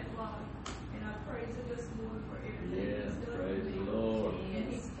looking at life. And I praise him this morning for everything Yeah. he's done Praise for me. the Lord. And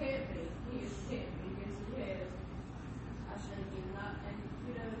he's kept me. He has kept me. Yes, he has. I thank him. And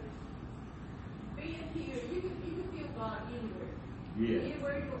you know, being here, you can feel God anywhere. Yeah.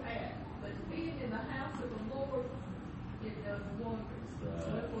 Anywhere you're at. But being in the house of the Lord, it does wonders.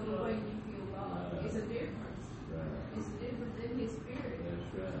 Right. For the way you feel God. Right. It's a difference. Right. It's a difference in his spirit. That's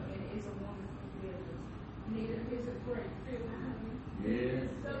right. And it's a wonderful feeling. Neither is a great feeling. Yeah.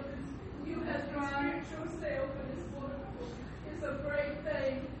 So you have to experience yourself, and it's wonderful. It's a great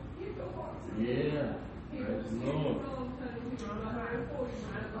thing. Give your heart to him. Yeah. He Praise will the see you Lord. wrong, honey. He will not hurt for you.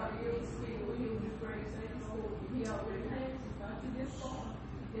 Nobody else will. He'll do great things for you. He already has. It's not you this far.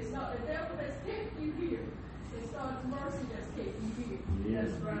 It's not the devil that's kept you here. It's God's mercy that's kept you here. Yeah.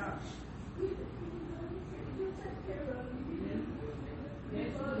 That's right. He'll take care of you. He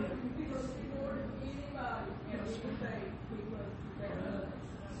loves you. He loves you more than anybody. You know, anything. He loves you better.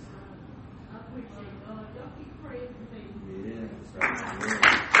 I appreciate God. Y'all keep praying for me. Yeah. Praise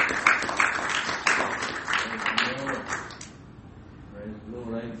the Lord. Praise the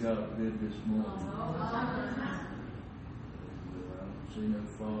Lord. Ain't God good this morning? I don't see no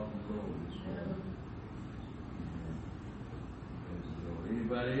fault in the Lord this morning. Praise the Lord.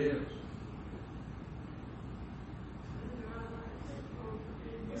 Anybody else?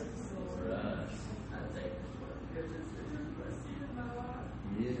 Right.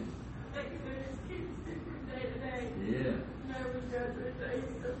 Yeah. Yeah.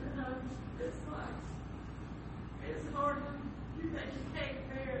 It's hard to, you think you can't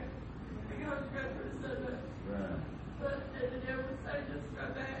bear it because you go through so much. Right. But the devil would say, just go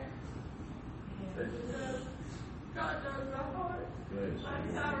back. But God knows my heart. Praise I'm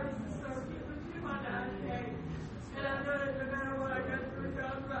the tired Lord. of the circuit, but you might not today. And I know that no matter what I go through,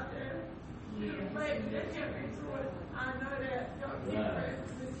 God's right there. He'll make me a happy choice. I know that. God keep Right. praying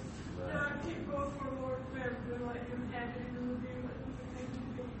for me. And I keep going for the Lord forever to let him have it and do what he can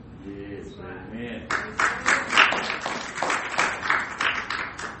do. Yes. Amen. Praise the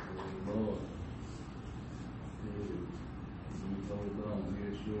Lord. You hold on.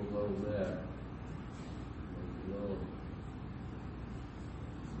 Yes, you'll hold there. Praise the Lord.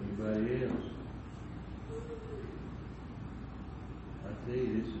 Anybody else? I tell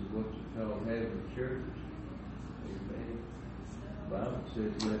you, this is what you call having church. Amen. The Bible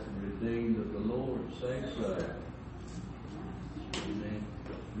says, let the redeemed of the Lord say so. Amen.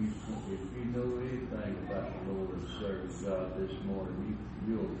 If you know anything about the Lord and serving God this morning,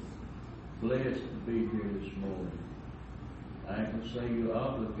 you're blessed to be here this morning. I ain't gonna say you're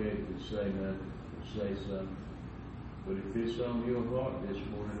obligated to say nothing, to say something. But if it's on your heart this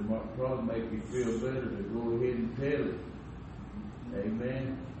morning, it might probably make you feel better to go ahead and tell it.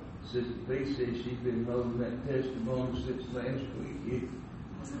 Amen. Sister B says she's been holding that testimony since last week.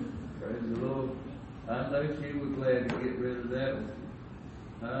 Praise the Lord. I know she was glad to get rid of that one.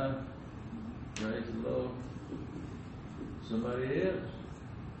 Huh? Praise the Lord. Somebody else?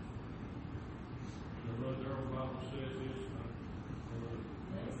 Brother Darrell, Bible says this,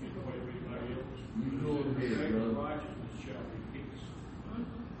 wait for anybody else. You go ahead, brother. Righteousness shall be peace.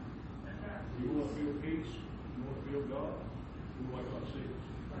 You want to feel peace? You want to feel God? Do what God says.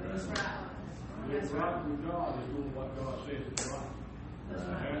 That's right. Live right with God is doing what God says is right.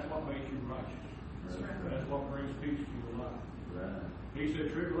 That's what makes you righteous. That's what brings peace to your life. Right. He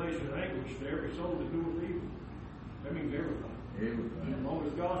said, tribulation and anguish to every soul that doeth evil. That means everything. Everything. As long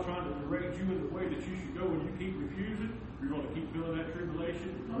as God's trying to direct you in the way that you should go and you keep refusing, you're going to keep feeling that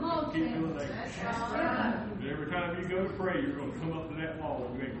tribulation. You're going to keep feeling that. And every time you go to pray, you're going to come up to that wall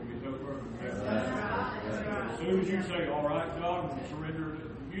and you ain't going to get no further than that. As soon as you say, all right, God, I'm going to surrender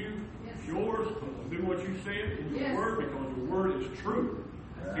it's yours. Do what you said in your word, because your word is true.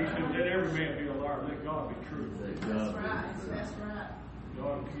 He said, let every man be a liar, let God be true. That's right. That's right.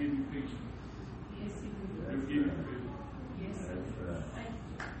 God will give you peace. Yes, He will. He'll give you peace. Yes, He That's will. right. Thank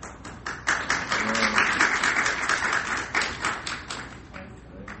you.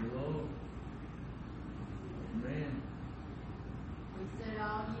 Praise the Lord. Amen. We said,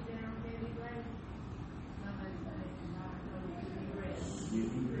 all you that are heavy laden, come unto me, and I will give you rest. Give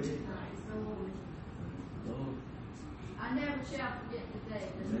you rest. Praise the Lord. Lord. I never shall forget the day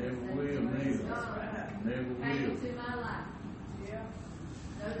that Never will, praise neither. God Never came will. into my life. Yeah.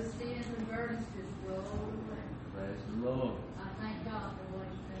 Those sins and burdens just rolled away. Praise the Lord. I thank God for what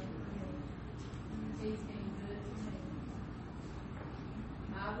He's done for me. He's been good to me.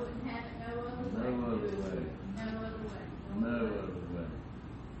 I wouldn't have it no other way. No other way. No other way. No other way.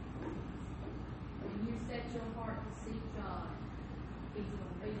 When you set your heart to seek God, He's going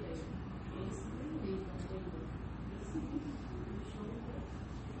to be there. He's going to be there.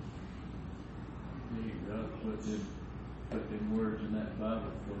 God put them words in that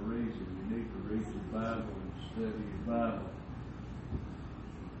Bible for a reason. You need to read your Bible and study your Bible.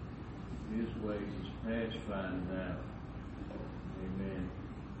 His ways is past finding out. Amen.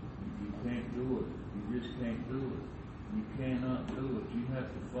 You can't do it. You just can't do it. You cannot do it. You have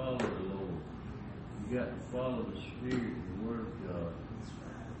to follow the Lord. You got to follow the Spirit and the Word of God.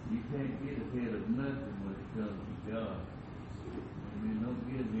 You can't get ahead of nothing when it comes to God. Amen. Don't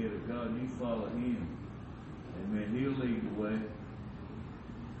get ahead of God. You follow Him. Amen. He'll lead the way.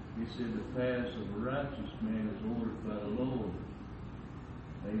 He said the path of a righteous man is ordered by the Lord.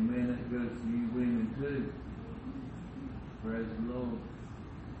 Amen. That goes for you women too. Praise the Lord.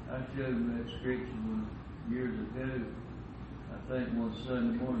 I showed them that scripture years ago. I think one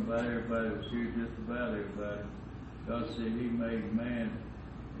Sunday morning, about everybody was here, just about everybody. God said He made man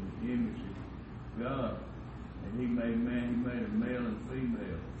in the image of God. And He made man, He made a male and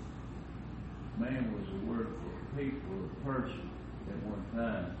female. Man was a word for a people, a person at one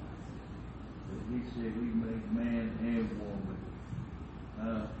time. But He said He made man and woman.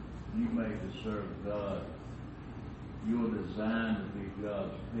 You made to serve God. You're designed to be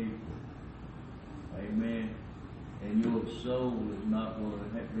God's people. Amen. And your soul is not going to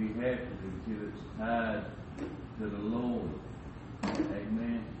be happy until it's tied to the Lord.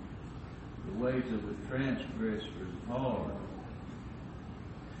 Amen. The ways of the transgressor is hard.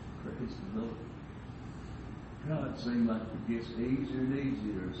 Praise the Lord. God, it seems like it gets easier and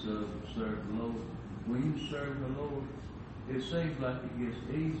easier to serve the Lord. When you serve the Lord, it seems like it gets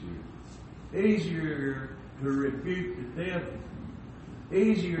easier. Easier to rebuke the devil.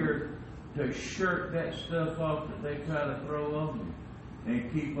 Easier to shirk that stuff off that they try to throw on you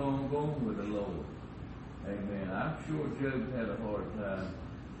and keep on going with the Lord. Amen. I'm sure Job had a hard time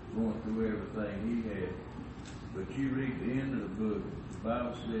going through everything he had. But you read the end of the book, the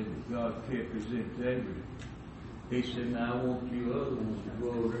Bible said that God kept his integrity. He said, now I want you other ones to go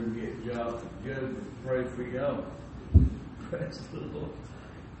over and get Job and pray for y'all. Praise the Lord.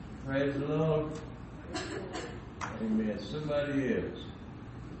 Praise the Lord. Amen. Somebody else.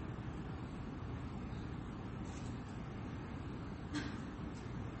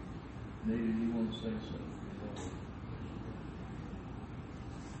 Nita, you want to say something?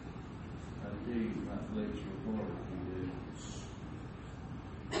 I tell you, you might bless your heart if you do.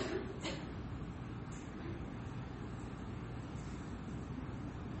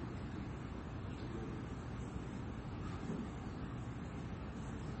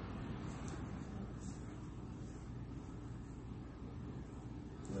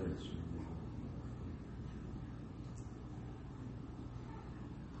 Bless you.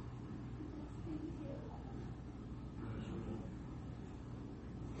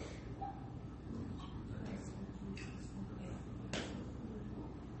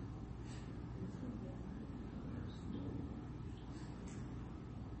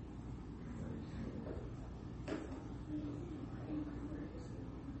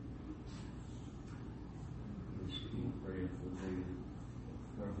 Just keep praying for me.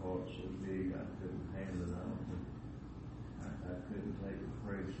 Her heart's so big I couldn't handle it all. I couldn't take the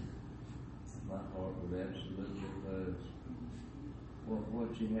pressure. My heart would absolutely buzz. What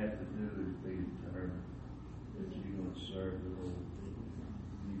you have to do is be determined that you're going to serve the Lord.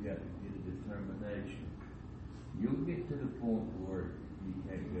 You got to get a determination. You'll get to the point where you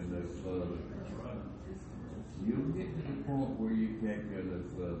can't go no further. That's right. You'll get to the point where you can't go no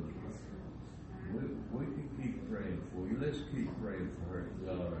further. We can keep praying for you. Let's keep praying for her.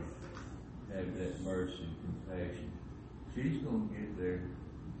 God, have that mercy and compassion. She's going to get there.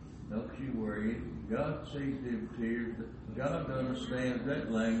 Don't you worry. God sees them tears. God understands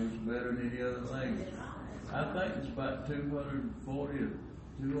that language better than any other language. I think it's about 240 or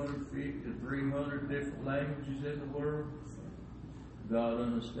 250 or 300 different languages in the world. God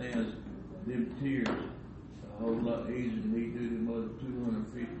understands them tears a whole lot easier than He do them other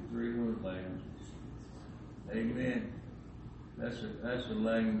 250, 300 languages. Amen. That's a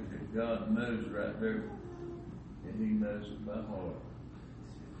language that God knows right there, and He knows it by heart.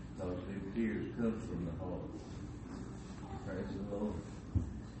 Because them tears come from the heart. Praise the Lord.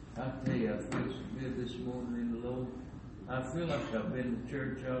 I tell you, I feel so good this morning in the Lord. I feel like I've been to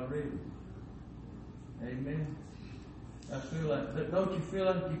church already. Amen. I feel like, don't you feel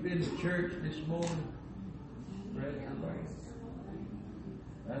like you've been to church this morning? Praise the Lord.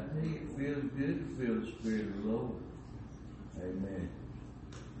 I tell you, it feels good to feel the Spirit of the Lord. Amen.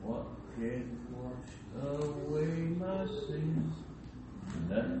 What can wash away my sins?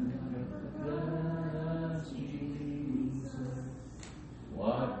 Nothing but the blood of Jesus.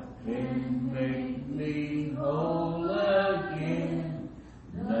 What can make me whole again?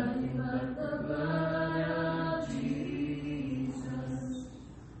 Nothing but the blood of Jesus.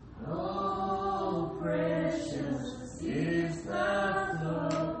 Oh, precious is the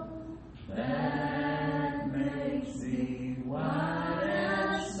flow that makes me white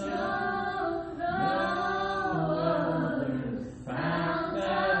as snow. No other found I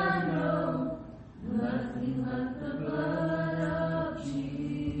know. Nothing but the blood of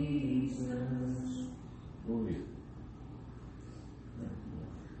Jesus. Go ahead.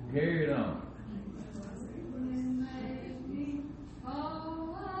 Carry it on.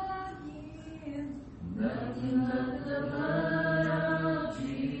 Nothing but the blood of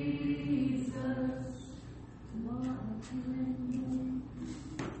Jesus.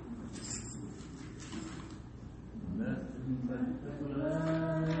 Nothing but the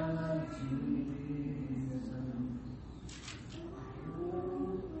blood of Jesus.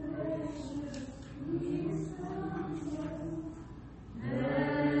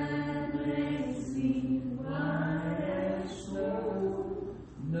 That makes me white as snow.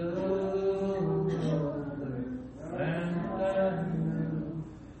 No other found I know.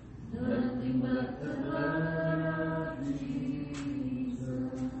 Nothing but the blood of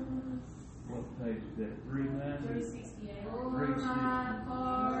Jesus. What page is that? 368.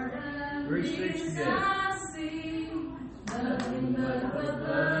 368. I see nothing but the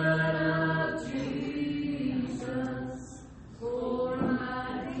blood of Jesus. For my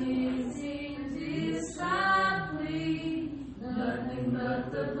cleansing this I plead. Nothing but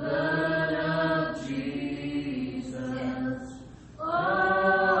the blood of Jesus.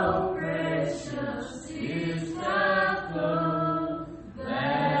 Oh, precious is the flow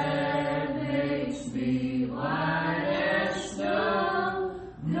that makes me white as snow.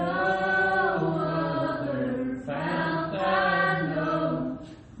 No other fount I know.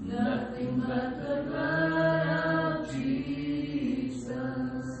 Nothing but the blood of Jesus.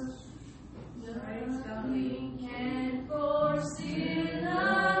 Nothing can for sin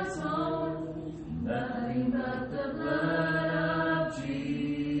atone. Nothing but the blood of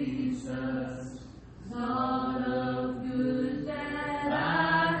Jesus. Not of good that I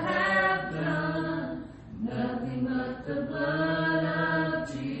have done. Nothing but the blood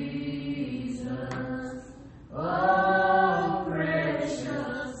of Jesus. Oh,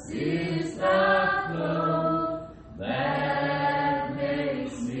 precious is the flow that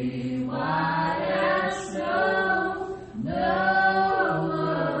makes me white as snow. No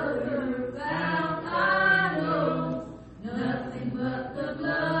other fount I know. Nothing but the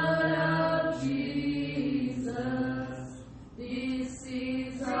blood of Jesus. This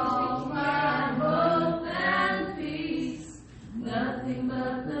is all my hope and peace. Nothing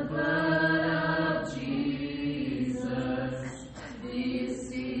but the blood of Jesus.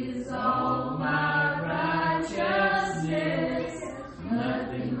 This is all my righteousness.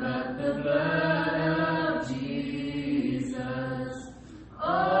 Nothing but the blood of Jesus.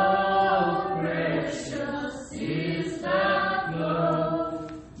 Oh, precious is the flow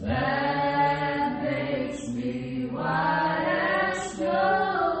that makes me white as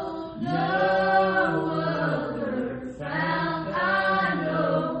snow. No other fount I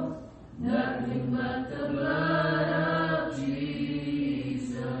know. Nothing but the blood of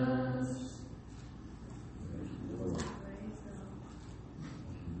Jesus.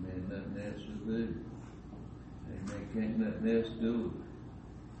 Amen. Nothing else will do. Amen. Can't nothing else do it.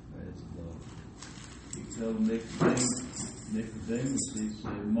 Praise the Lord. He told Nicodemus, he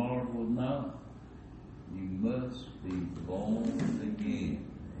said, marvel not, you must be born again.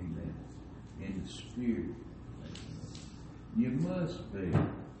 Amen. In the Spirit. You must be.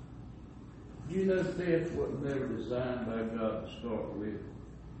 You know, death wasn't never designed by God to start with.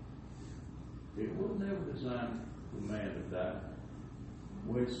 It was never designed for man to die.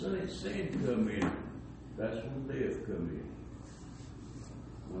 When sin come in, that's when death come in.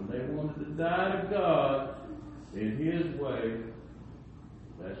 When they wanted to die to God in His way,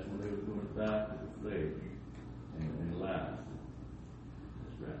 that's when they were going to die to the flesh and life.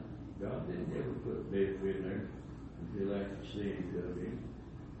 That's right. God didn't ever put death in there until after sin come in.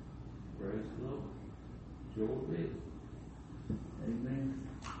 Praise the Lord. Sure did. Amen.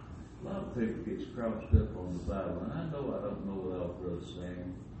 A lot of people gets crossed up on the Bible, and I know I don't know what all Brother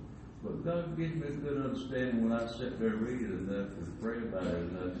Sam, but God gives me a good understanding when I sit there reading enough and pray about it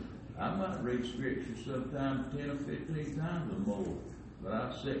enough. I might read Scripture sometimes 10 or 15 times or more, but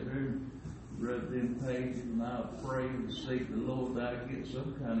I sit there and read them pages, and I'll pray and seek the Lord that I get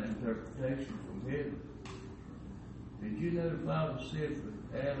some kind of interpretation from heaven. Did you know the Bible said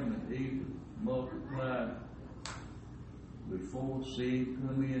that Adam and Eve multiplied before sin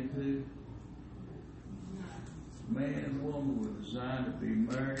come into? Man and woman were designed to be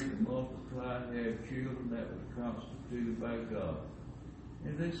married and multiply and have children that were constituted by God.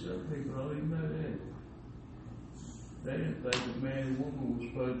 And there's some people don't even know that. They didn't think a man and woman was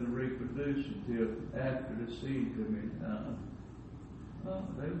supposed to reproduce until after the sin come in.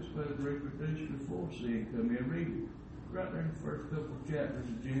 They were supposed to reproduce before sin come in. Read it. Right there in the first couple of chapters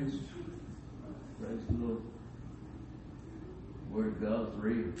of Genesis. Praise the Lord. Word of God's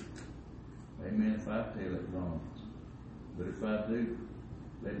real. Amen. If I tell it wrong. But if I do,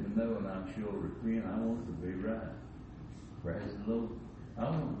 let me know, and I'm sure repent. I want it to be right. Praise the Lord. I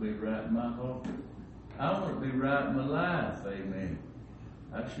want to be right in my heart. I want to be right in my life. Amen.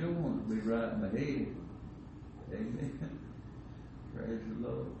 I sure want to be right in my head. Amen. Praise the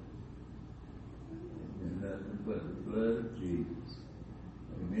Lord. And nothing but the blood of Jesus.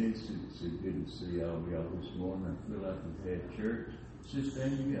 Amen. It's so good to see all of y'all this morning. I feel like we've had church. Sister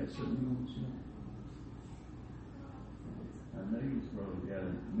Ann, you got something you want to say? I know you've probably got a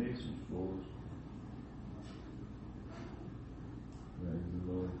message for us. Praise the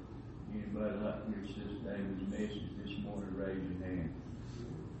Lord. Anybody like to hear Sister Amy's message this morning, raise your hand.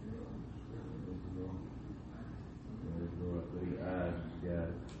 Praise the Lord. Praise the Lord. I believe eyes has got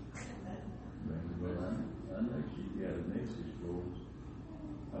it. Praise the Lord. I know she's got a message for us.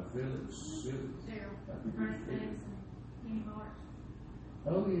 I feel it.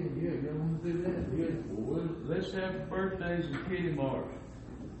 Oh, yeah, y'all want to do that? Yeah. Well, let's have birthdays of Kitty Marsh.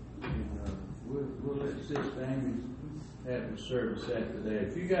 And, we'll let Sister Amy have the service after that.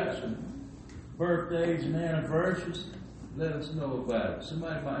 If you got some birthdays and anniversaries, let us know about it.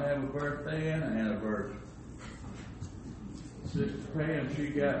 Somebody might have a birthday and an anniversary. Sister Pam, she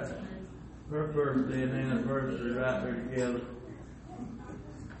got her birthday and anniversary right there together.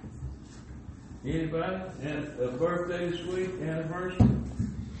 Anybody? And a birthday this week, anniversary?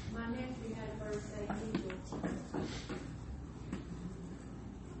 My nephew had a birthday.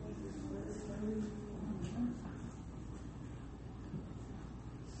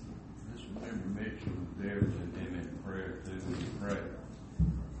 Just remember Mitchell was there with him in prayer too. We pray.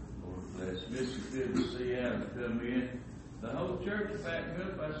 Lord bless. It's good to see Adam come in. The whole church backed me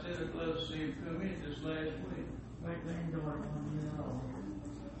up. I said I'd love to see him come in just last week. My granddaughter 1 year old.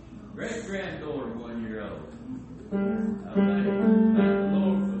 Great-granddaughter 1 year old. I thank the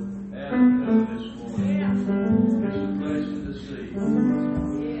Lord for Adam coming this morning. It's a blessing to see.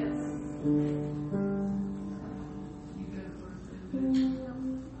 Yes. You got a birthday?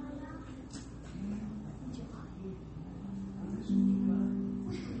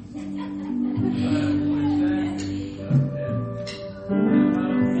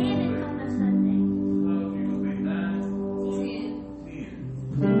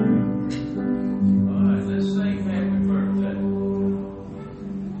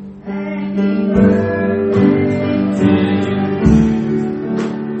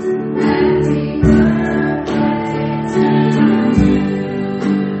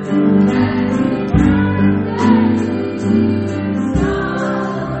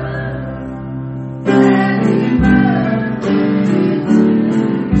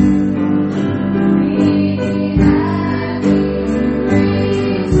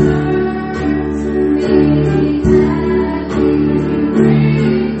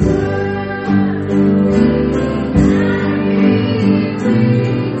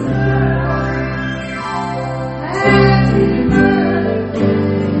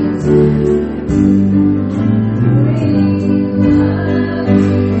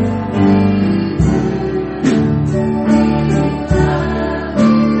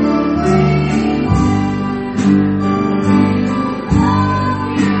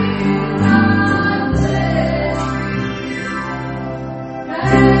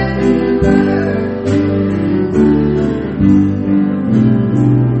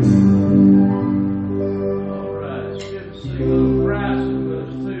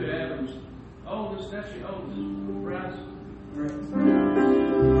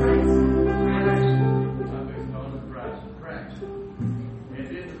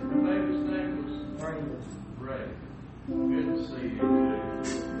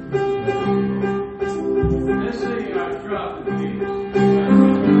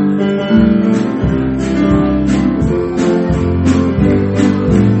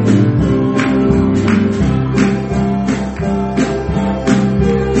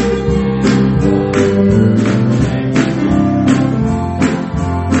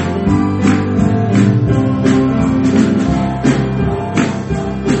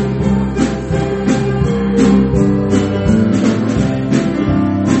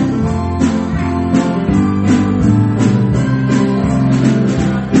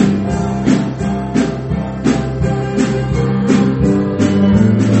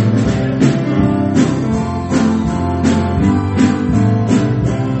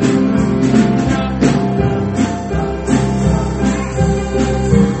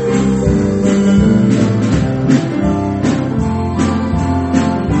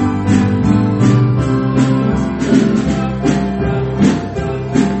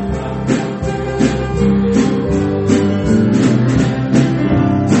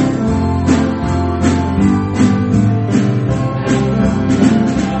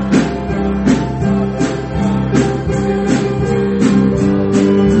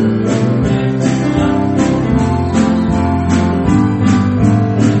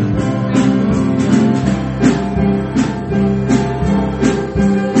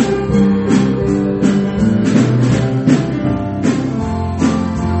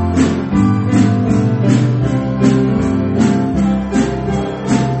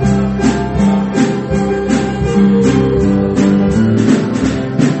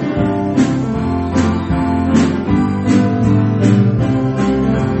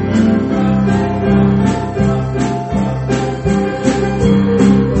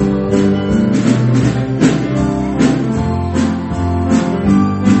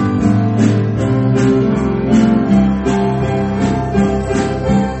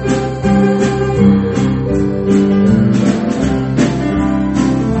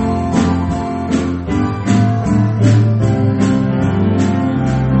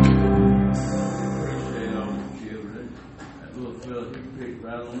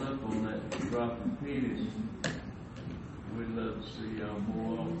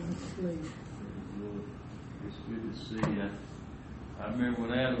 remember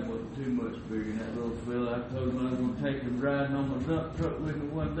when Adam wasn't too much bigger than that little fella. I told him I was going to take him riding on my dump truck with me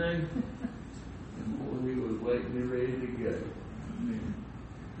one day. And boy, he was waiting and ready to go.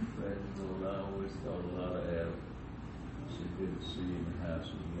 Praise the Lord. I always thought a lot of Adam. It's good to see you in the house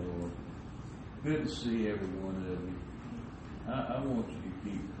of the Lord. Good to see every one of you. I want you to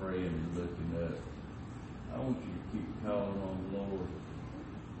keep praying and looking up. I want you to keep calling on the Lord.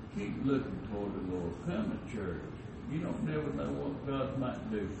 Keep looking toward the Lord. Come to church. You don't never know what God might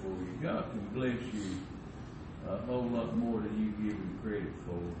do for you. God can bless you a whole lot more than you give Him credit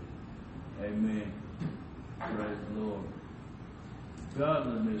for. Amen. Praise the Lord.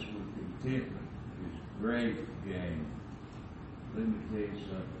 Godliness with contentment is great gain. Let me tell you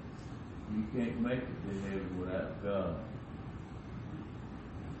something. You can't make it to heaven without God.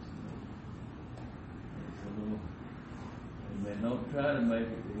 Praise the Lord. Amen. Don't try to make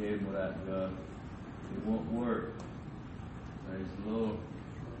it to heaven without God. It won't work. Praise the Lord.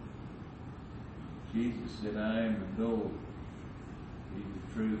 Jesus said, I am the door. He's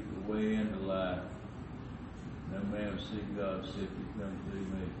the truth, the way, and the life. No man will see God except He come through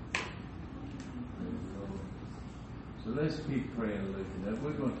me. Praise the Lord. So let's keep praying and looking up.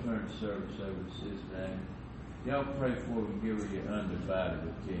 We're going to turn the service over to Sister Amy. Y'all pray for her and give her your undivided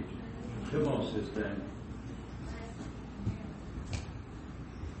attention. Come on, Sister Amy.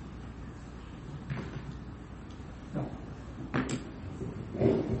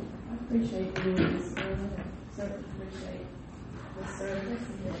 I appreciate you doing this sermon. I certainly appreciate the service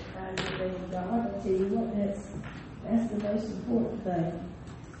and the value of God. I tell you what, that's the most important thing.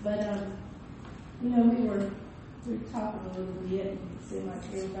 But we were talking a little bit. It seemed like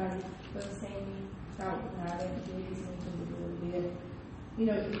everybody but Sandy talked about it. Debbie's mentioned it a little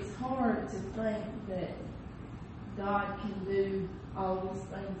bit. It's hard to think that God can do all these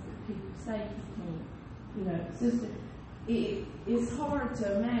things that people say He can. Sister, it's hard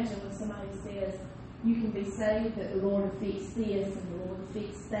to imagine when somebody says you can be saved, that the Lord will fix this and the Lord will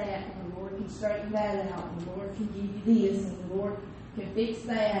fix that and the Lord can straighten that out and the Lord can give you this and the Lord can fix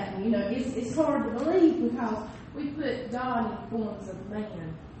that. And, it's hard to believe because we put God in forms of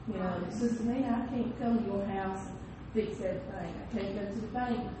man. Sister Nina, I can't come to your house and fix everything. I can't go to the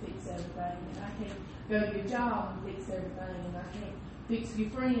bank and fix everything. And I can't go to your job and fix everything. And I can't fix your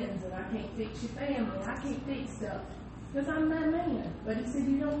friends. And I can't fix your family. And I can't fix stuff. Because I'm not a man. But he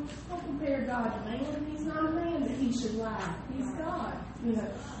said, don't compare God to man. He's not a man that he should lie. He's God. There's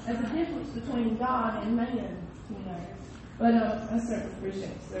a difference between God and man. But I certainly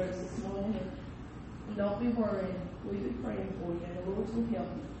appreciate the service this morning. And don't be worried. We'll be praying for you. And the Lord will help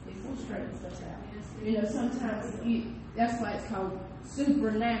you. He's going to straighten stuff out. Sometimes that's why it's called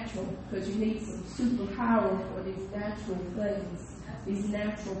supernatural. Because you need some superpower for these natural things. These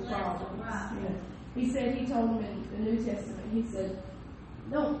natural problems. He said, he told them in the New Testament, he said,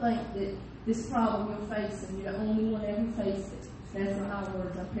 don't think that this problem you're facing, you're the only one ever faced it. That's in my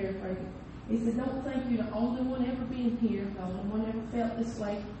words, I'm paraphrasing. He said, don't think you're the only one ever been here, the only one ever felt this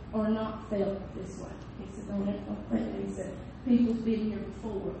way or not felt this way. He said, don't ever think that. He said, people's been here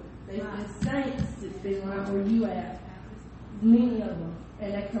before. There's been saints that's been right where you at. Many of them.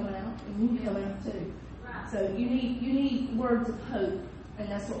 And they come out, and you come out too. So you need words of hope. And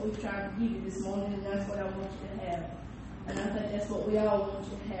that's what we've tried to give you this morning, and that's what I want you to have. And I think that's what we all want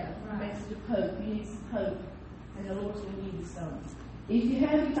you to have. A message of hope. You need some hope. And the Lord's going to give you some. If you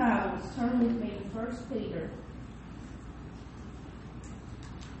have your Bibles, turn with me to 1 Peter.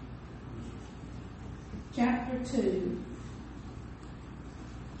 Chapter 2.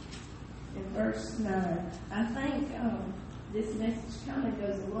 And verse 9. I think this message kind of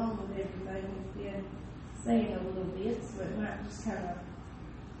goes along with everything we've been saying a little bit, so it might just kind of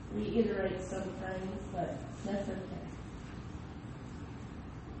reiterate some things, but that's okay.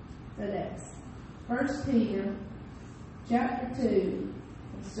 So that's 1 Peter chapter 2,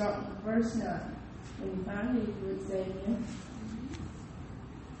 and starting with verse 9. When you find it, you would say again.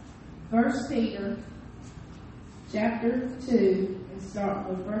 1 Peter chapter 2, and starting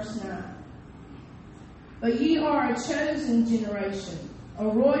with verse 9. But ye are a chosen generation, a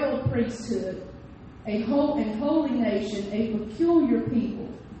royal priesthood, a holy nation, a peculiar people,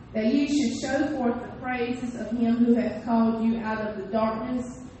 that ye should show forth the praises of him who hath called you out of the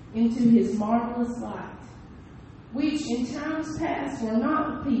darkness into his marvelous light, which in times past were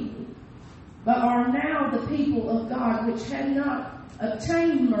not the people, but are now the people of God, which had not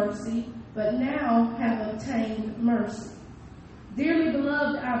obtained mercy, but now have obtained mercy. Dearly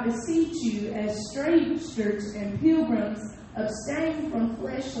beloved, I beseech you, as strangers and pilgrims, abstain from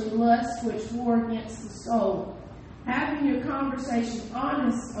fleshly lusts which war against the soul, having your conversation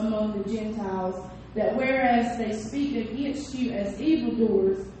honest among the Gentiles, that whereas they speak against you as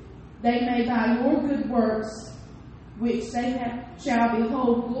evildoers, they may by your good works, which they shall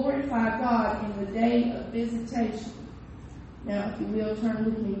behold, glorify God in the day of visitation. Now, if you will, turn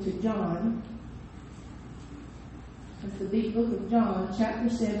with me to John. It's the big book of John, chapter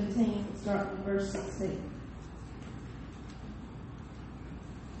 17, starting in verse 16.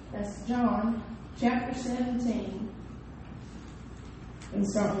 That's John, chapter 17, and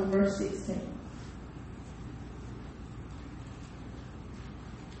starting in verse 16.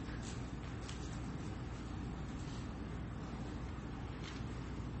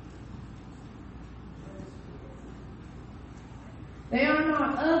 They are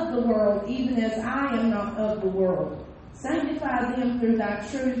not of the world, even as I am not of the world. Sanctify them through thy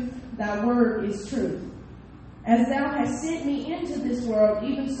truth. Thy word is truth. As thou hast sent me into this world,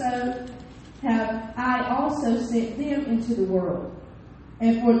 even so have I also sent them into the world.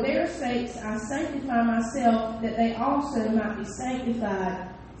 And for their sakes I sanctify myself, that they also might be sanctified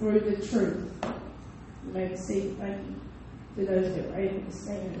through the truth. You may be seated. Thank you to those that were able to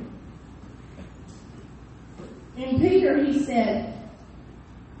stand. In Peter he said,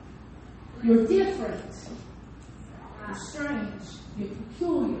 you're different, you're strange, you're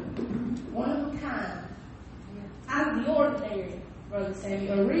peculiar, one of a kind, out of the ordinary, Brother Sammy,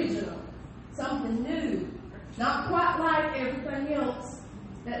 original, something new, not quite like everything else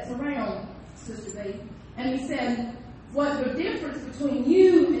that's around, Sister B. And he said, what the difference between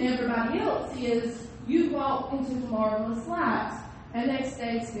you and everybody else is you walk into the marvelous light, and they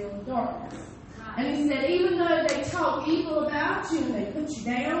stay still in darkness. And he said, even though they talk evil about you, and they put you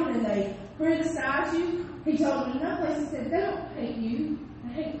down, and they criticize you, he told me in another place, he said, they don't hate you,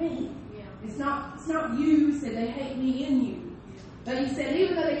 they hate me. Yeah. It's not you, he said, they hate me in you. Yeah. But he said,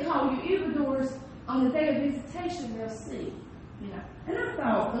 even though they call you evildoers, on the day of visitation, they'll see. You know. And I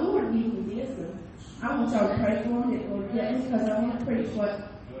thought, the Lord gave me this, and I want y'all to pray for him, that Lord get me, because I want to preach what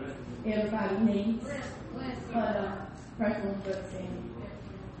everybody needs. But pray for him, Brother Sandy.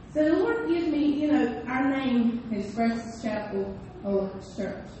 So the Lord gives me, our name is Grace's Chapel Holiness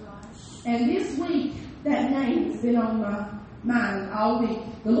Church. And this week, that name has been on my mind all week.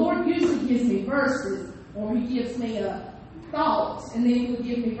 The Lord usually gives me verses, or he gives me a thought, and then he'll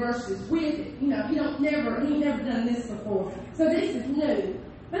give me verses with it. He never done this before. So this is new.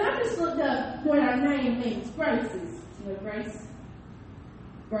 But I just looked up what our name means. Graces.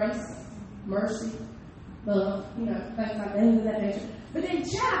 Grace, mercy, love, things like that, of that nature. But then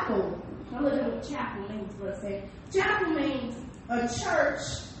chapel, I look at what chapel means, what I said. Chapel means a church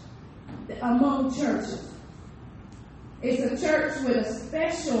among churches. It's a church with a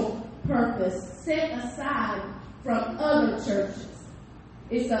special purpose set aside from other churches.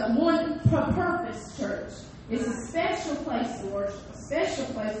 It's a one-purpose church. It's a special place to worship, a special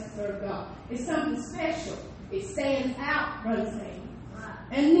place to serve God. It's something special. It stands out, Brother Sam.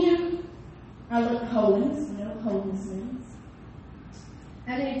 And then I look at holiness. You know what holiness means.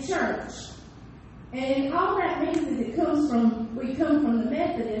 And in church. And all that means is we come from the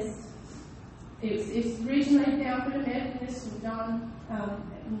Methodists. It's originated down from the Methodists, from John,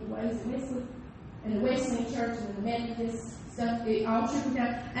 Wesley, and the Wesleyan Church and the Methodist stuff, it all trickled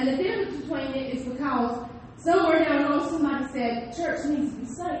down. And the difference between it is because somewhere down the road somebody said church needs to be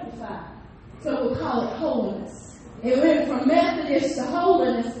sanctified. So we'll call it holiness. It went from Methodist to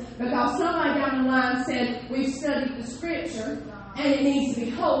holiness because somebody down the line said we've studied the scripture and it needs to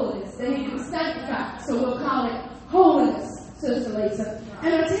be holiness. They need to be sanctified. So we'll call it holiness, Sister Lisa.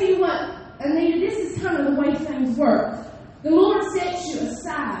 And I tell you what, Anita, this is kind of the way things work. The Lord sets you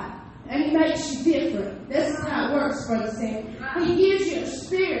aside and he makes you different. This is how it works, Brother Sam. He gives you a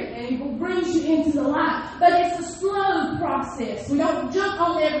spirit and he brings you into the light. But it's a slow process. We don't jump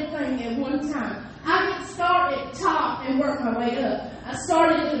on everything at one time. I didn't start at the top and work my way up. I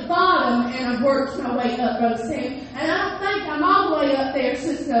started at the bottom and I worked my way up, Brother Sam. And I don't think I'm all the way up there,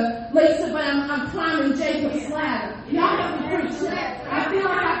 Sister Lisa, but I'm climbing Jacob's ladder. Y'all help me preach that. I feel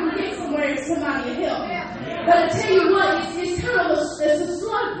like I can get somewhere if somebody will help me. But I tell you what, it's kind of a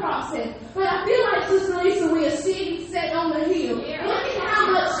slow process. But I feel like, Sister Lisa, we're a city set on the hill. Look at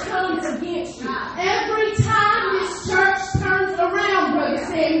how much comes against you. Every time this church turns around, Brother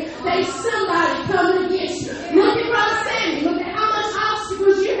Sammy, there's somebody coming against you. Look at Brother Sammy. Look at how much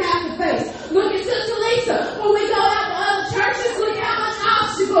obstacles you have to face. Look at Sister Lisa. When we go out to other churches, look at how much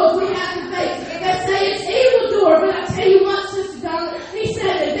obstacles we have to face. They say it's evildoer, but I tell you what, Sister Donna, he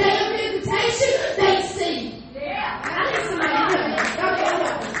said the day of invitation, they see. I need somebody to help me. Y'all help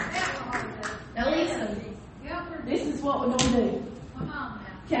me. Now listen, this is what we're going to do.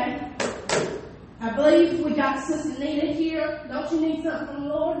 Okay? I believe we got Sister Nita here. Don't you need something from the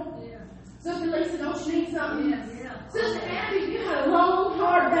Lord? Sister Lisa, don't you need something? Sister Abby, you had a long,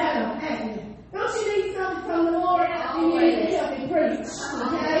 hard battle, haven't you? Don't you need something from the Lord? You need to help me preach,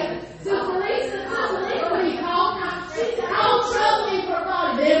 okay? Sister Lisa, we called. She's all trouble for her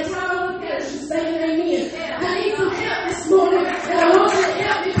body. They're trying to look at her. She's saying amen. I need some help this morning, and I want you to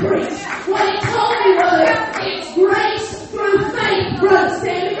help me preach. What he told me was, it's grace through faith, Brother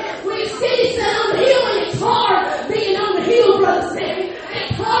Sammy. When you see it on the hill, and it's hard being on the hill, Brother Sammy.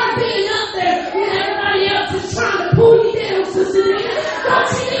 It's hard being up there when everybody else is trying to pull you down, Sister Nina. Don't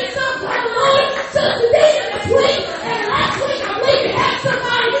you need something from the Lord? Sister Nina, this week and last week, I believe you had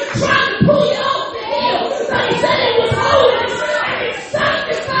somebody trying to pull you off the hill. But he said it was holiness and it's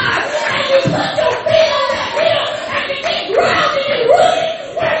sanctified. And you put your feet on that hill and you get grounded and rooted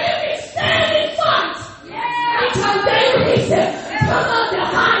where you can stand and fight. He told David, he said, come up to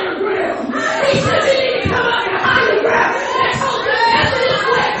higher ground. He said, you need to come up to higher ground. And I told the Methodist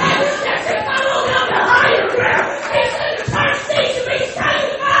way back, that said, come on up to higher ground. He said, the church needs to be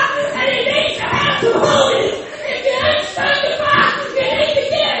sanctified and it needs to have some holiness. If you ain't sanctified, you need to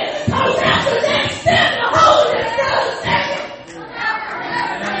get it. Because that's the next step to holiness, Brother Sammy.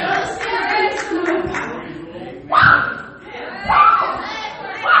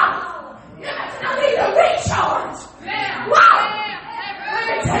 I need a recharge. Wow. Let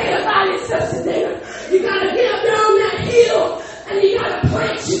me tell you about it, Sister Nina. You got to get up there on that hill and you got to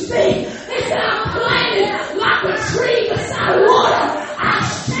plant your feet. It said, I'm planted like a tree beside water. I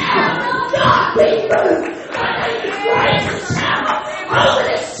shall not be moved. My name is Grace and Chapel. Over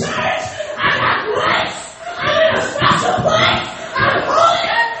this church, I got grace. I'm in a special place. I'm holy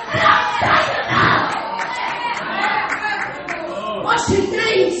and I'm sanctified. What's your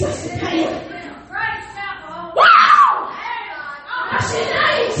name, Sister Taylor? Wow! What's your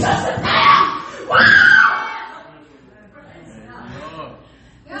name, Sister Pam? Wow!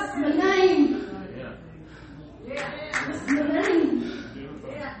 That's my name. That's my name.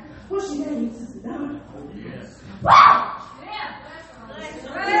 What's your name, Sister Donna? Wow!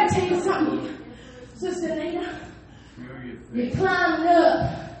 Let me tell you something, Sister Nina. You're climbing up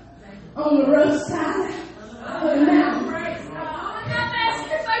on the rough side of the mountain.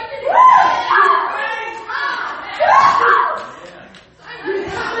 You're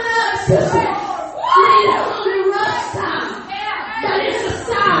coming up, Sister Nina, on the rough side. But it's a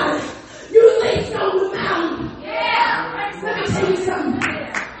side. You leaped on the mountain. Let me tell you something.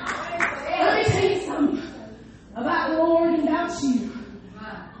 Let me tell you something about the Lord and about you.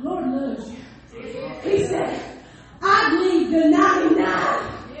 The Lord loves you. He said, I'd leave the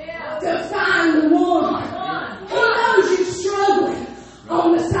 99 to find the one. He knows you're struggling on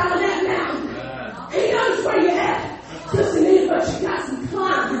the side of that mountain. He knows where you're at. Sister Nina, but you got some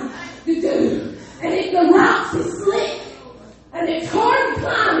climbing to do. And if the rocks is slick, and it's hard to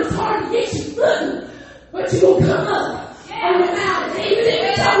climb, it's hard to get your footing, but you're going to come up on the mountain. Even if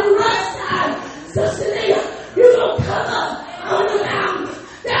it's on the rough side, Sister Nina, you're going to come up on the mountain.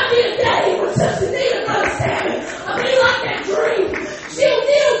 There'll be a day when Sister Nina, Brother Sammy, will be like that dream. She'll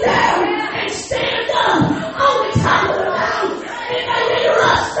kneel down and stand up on the top of the mountain. It may be the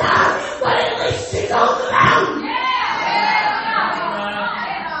rough side, but at least she's on the mountain.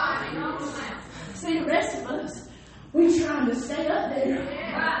 See, the rest of us, we trying to stay up there.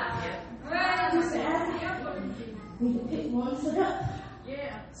 Just ask. Need to pick one foot up.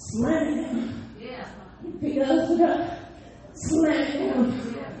 Slam it down. Pick the other foot up. Slam it down.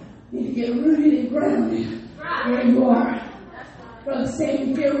 Need to get rooted and grounded where you are. Brother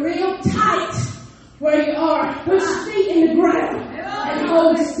Sammy, get real tight where you are. Put your feet in the ground and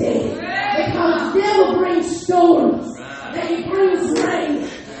hold steady. Because the devil brings storms and he brings rain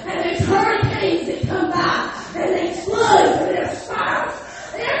and there's hurricanes that come by and there's floods and there's fires.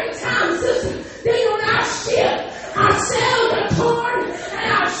 And every time, Sister, then on our ship, our sails are torn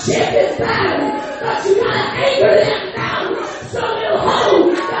and our ship is battered. But you gotta anchor them down so it'll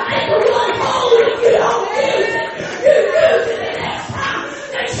hold. The anchor won't hold if you don't use it. You use it the next time.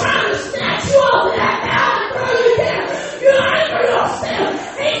 They're trying to snatch you off of that mountain and throw you down. You anchor yourself.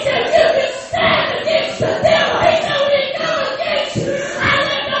 He said you can stand against the devil. He said when he comes against you, I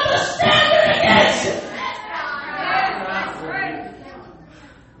lift up a standard against you.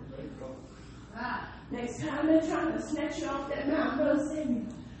 Next time they're trying to snatch you off that mountain, Brother Sammy,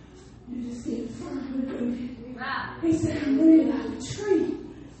 you just get firmly rooted. He said, I'm rooted like a tree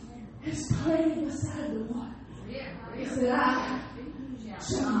that's planted beside the water. He said, I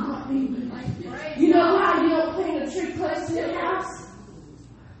shall not be moved. You know why you don't plant a tree close to your house?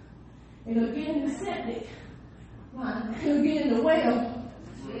 It'll get in the septic line. It'll get in the well.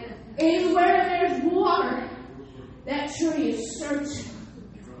 Anywhere there's water, that tree is searching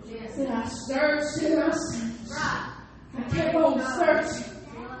Said I searched and I searched. I kept on searching.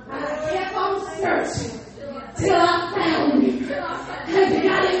 And I kept on searching till I found him. And he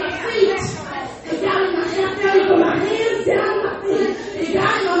got in my feet. He got in my hands, from my hands down to my feet. He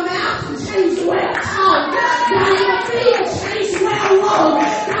got in my mouth and changed the way I talk. Got in my feet and changed the way I walk.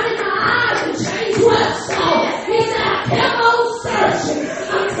 Got in my eyes and changed what I saw. He said I kept on searching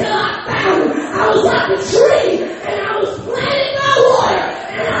until I found him. I was like a tree and I was planted by water.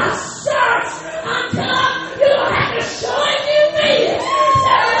 And I searched until you don't have to show him you made it.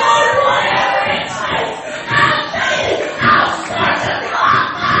 Said, Lord, whatever it takes, I'll made it. I'll search until I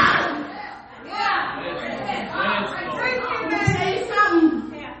find him. Let me tell you something.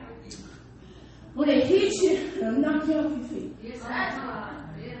 When it hits you, it'll knock you off your feet.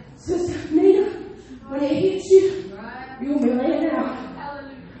 Sister Nina, when it hits you, you'll be laying out.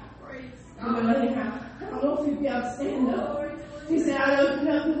 You'll be laying out. I don't know if you'll be able to stand up. He said, I'd open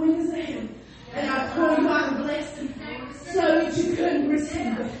up the windows of heaven and I'd pour you out a blessing so that you couldn't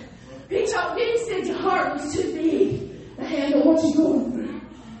receive it. He said your heart was too big to handle what you're going through.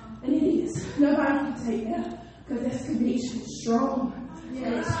 And it is. Nobody can take that because that's conviction. It's strong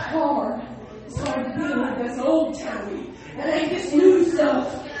and it's hard. It's hard to deal with. That's old timey. That ain't this new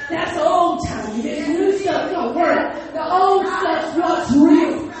stuff. That's old timey. This new stuff don't work. The old stuff's what's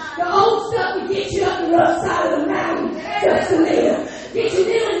real. The old stuff will get you up the rough side of the mountain. Just a minute. Get you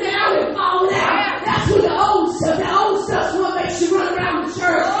kneeling down and falling out. That's what the old stuff's what makes you run around the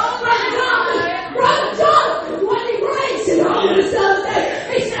church. Brother Jonathan, when he raised him on this other day,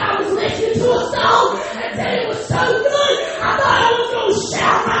 he said, I was listening to a song and said it was so good, I thought I was going to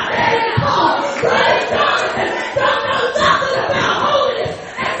shout right there in the hall. Brother Jonathan don't know nothing about holiness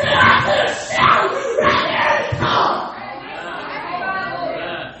and said I could have shouted right there in the hall.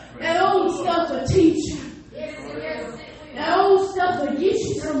 That old stuff will teach you. That old stuff will get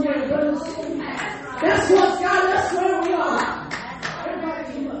you somewhere, brothers. That's what's got us where we are. Everybody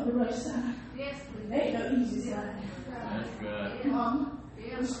came up the rough side. Ain't no easy side.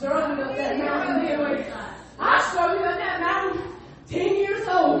 I'm struggling up that mountain anyway. I struggled up that mountain 10 years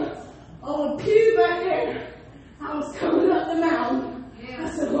old on a pew back there. I was coming up the mountain. I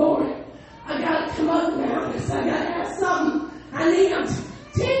said, Lord, I got to come up the mountain. I said, I got to have something. I need them.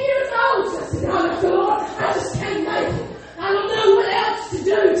 10 years old. I said, no, Lord, I just can't make it. I don't know what else to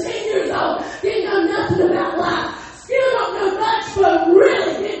do. 10 years old. Didn't know nothing about life. Still don't know much, but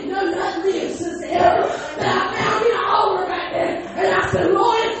really didn't know nothing since ever. But I found an altar right there. And I said,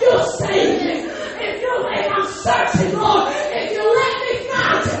 Lord, if you'll save me, if I'm searching, Lord, if you let me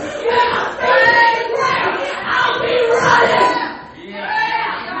find you, when my feet hit the ground, I'll be running.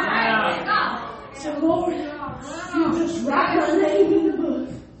 So, Lord, you just write my name in the book.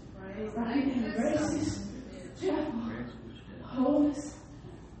 Write it in Grace's Chapel, Holiness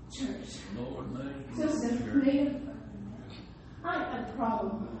Church. Sister Nina, I ain't had a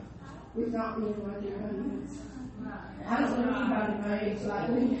problem with not being like your husbands. I don't know anybody my age like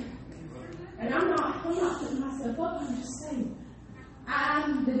me. And I'm not putting myself up, I'm just saying.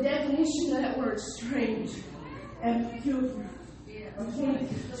 I'm the definition of that word strange and peculiar. I'm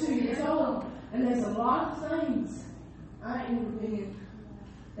 22 years old, and there's a lot of things I ain't never been in.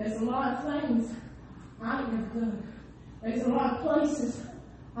 There's a lot of things I ain't never done. There's a lot of places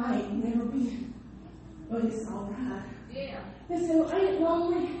I ain't never been. But it's all right. Yeah. They say, well, ain't it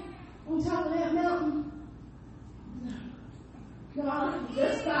lonely on top of that mountain? No, I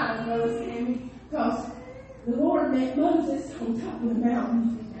just fine, Brother Sammy, because the Lord met Moses on top of the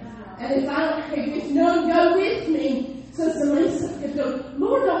mountain. And if none go with me, Sister Lisa, if the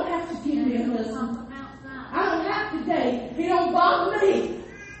Lord don't have to give me a husband, I don't have to date. He don't bother me.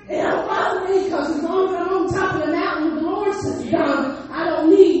 It don't bother me because as long as I'm on top of the mountain, the Lord says, Don, I don't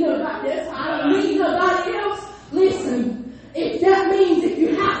need nobody else. I don't need nobody else. Listen, if that means if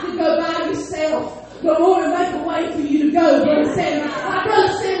you have to go by yourself, the Lord will make a way for you to go. Brother Sammy, my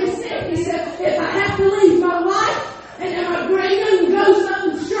brother Sammy said, he said, if I have to leave my wife and my grandson and go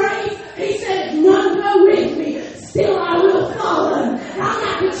something strange, he said, if none go with me, still I will follow. I'm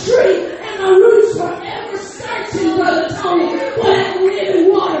like a tree and my roots forever searching, Brother Tony, for that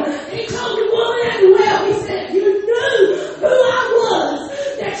living water. He told the woman at the well, he said, if you knew who I was,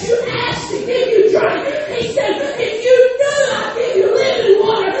 that you asked to give you drink, he said, if you knew I'd give you living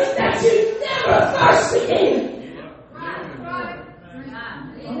water, that you never thirst again.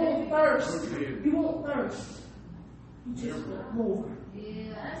 You won't thirst. You won't thirst. You just want more.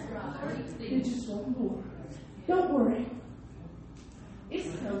 You just want more. Don't worry. It's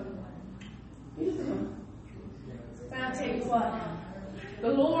coming. It's coming. But I'll tell you what. The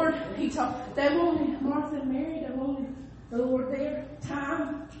Lord, they wanted Martha and Mary, they wanted the Lord there.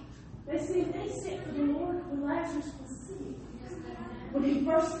 Time They sent for the Lord when Lazarus was sick. When he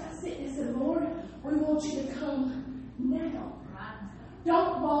first got sick, they said, Lord, we want you to come now.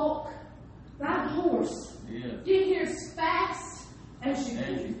 Don't walk. Ride the horse. Yeah. Get here as fast as you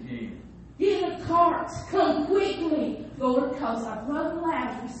As you can. can. Get in a cart. Come quickly, Lord, because our brother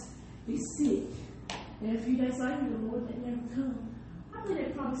Lazarus is sick. And a few days later, the Lord, they never come. I believe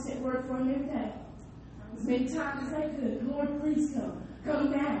they probably sent word for him every day. As many times as they could. Lord, please come.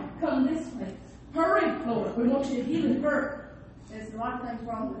 Come now. Come this way. Hurry, Lord. We want you to heal and hurt. There's a lot of things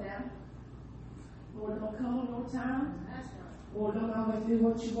wrong with that. Lord don't come on your time. Lord don't always do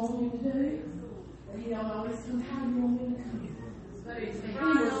what you want him to do. Or he don't always come how you want him to come. He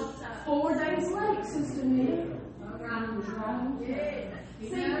was 4 days late, Sister Mia. He was wrong. See,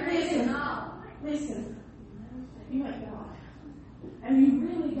 listen. You ain't God. And you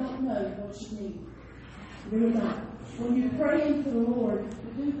really don't know what you need. Really not. When you're praying for the Lord to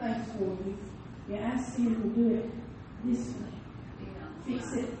do things for you, you ask him to do it this way.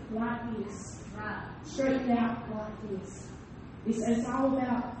 Fix it like this. Straighten out like this. It's all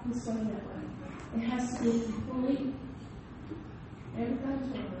about this way and that way. It has to be complete.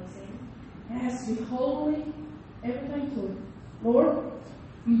 Everything to him. It has to be holy. Everything to him. Lord,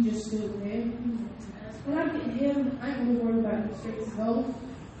 you just do whatever you want to. When I get to heaven, I ain't going to worry about the streets of gold.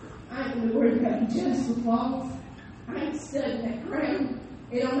 I ain't going to worry about the judges with walls. I ain't studying that ground.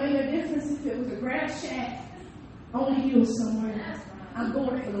 It don't make no difference if it was a grass shack on a hill somewhere. I'm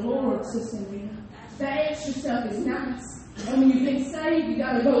going for the Lord, Sister Nina. That extra stuff is nice. And when you've been saved, you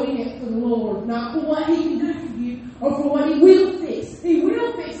got to go in it for the Lord. Not for what he can do for you or for what he will fix. He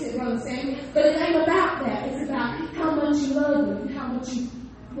will fix it, Brother Sammy. But it ain't about that. It's about how much you love him and how much you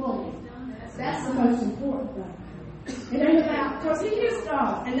want him. That's the most important thing. It ain't about, because he is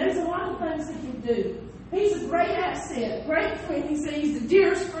God. And there's a lot of things he can do. He's a great asset, great friend. He said he's the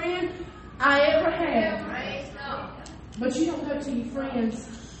dearest friend I ever had. But you don't go to your friends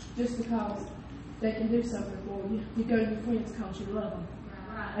just because they can do something for you. You go to your friends because you love them.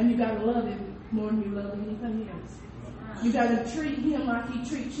 And you got to love him more than you love anything else. You got to treat him like he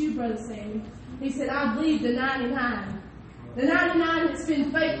treats you, Brother Sammy. He said, I'll leave the 99. The 99 that's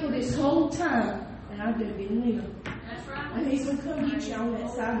been faithful this whole time. And I'm going to be the leader. And he's going to come get you on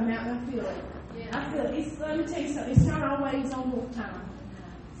that side of the mountain. I feel it. I feel it. Let me tell you something. It's not always on your time.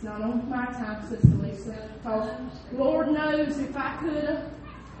 It's not on my time, Sister Lisa. Because Lord knows if I could have,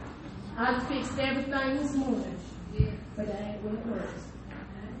 I'd have fixed everything this morning. But that ain't what it works.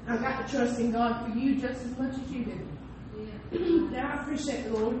 I got to trust in God for you just as much as you do. Now I appreciate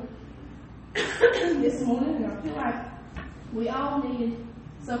the Lord this morning, and I feel like we all needed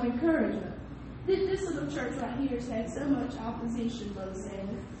some encouragement. This little church right here has had so much opposition, Brother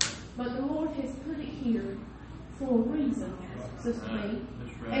Sandy. But the Lord has put it here for a reason, Sister Lee.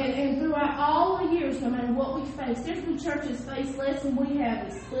 Right. And throughout all the years, no matter what we face, different churches face less than we have.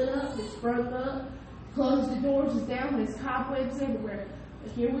 It's split up, it's broke up, closed the doors, it's down, there's cobwebs everywhere.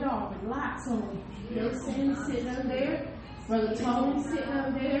 But here we are with lights on. Brother Sandy sitting over there, Brother Tony sitting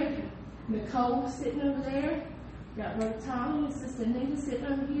over there, Nicole sitting over there, got Brother Tommy and Sister Nina sitting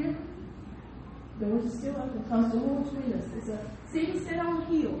over here. Doors are still open because the Lord's with us. It's a city set on a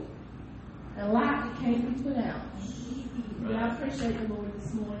hill. A light that can't be put out. But I appreciate the Lord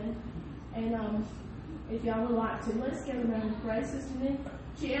this morning. And if y'all would like to, let's get around and pray. Sister Nick,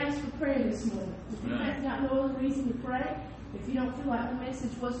 she asked for prayer this morning. If you have got no other reason to pray, if you don't feel like the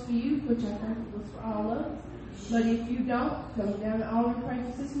message was for you, which I think it was for all of us, but if you don't, come down and always pray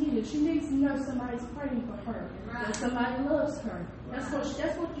for Sister Nina. She needs to know somebody's praying for her. That somebody loves her. That's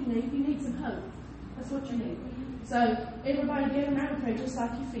what you need. You need some hope. That's what you need. So everybody get around and pray just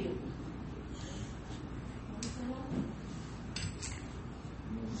like you feel.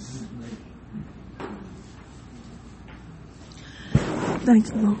 Thank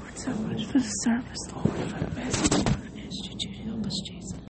you, Lord, so much for the service, Lord, for the message. Lord, help us, Jesus.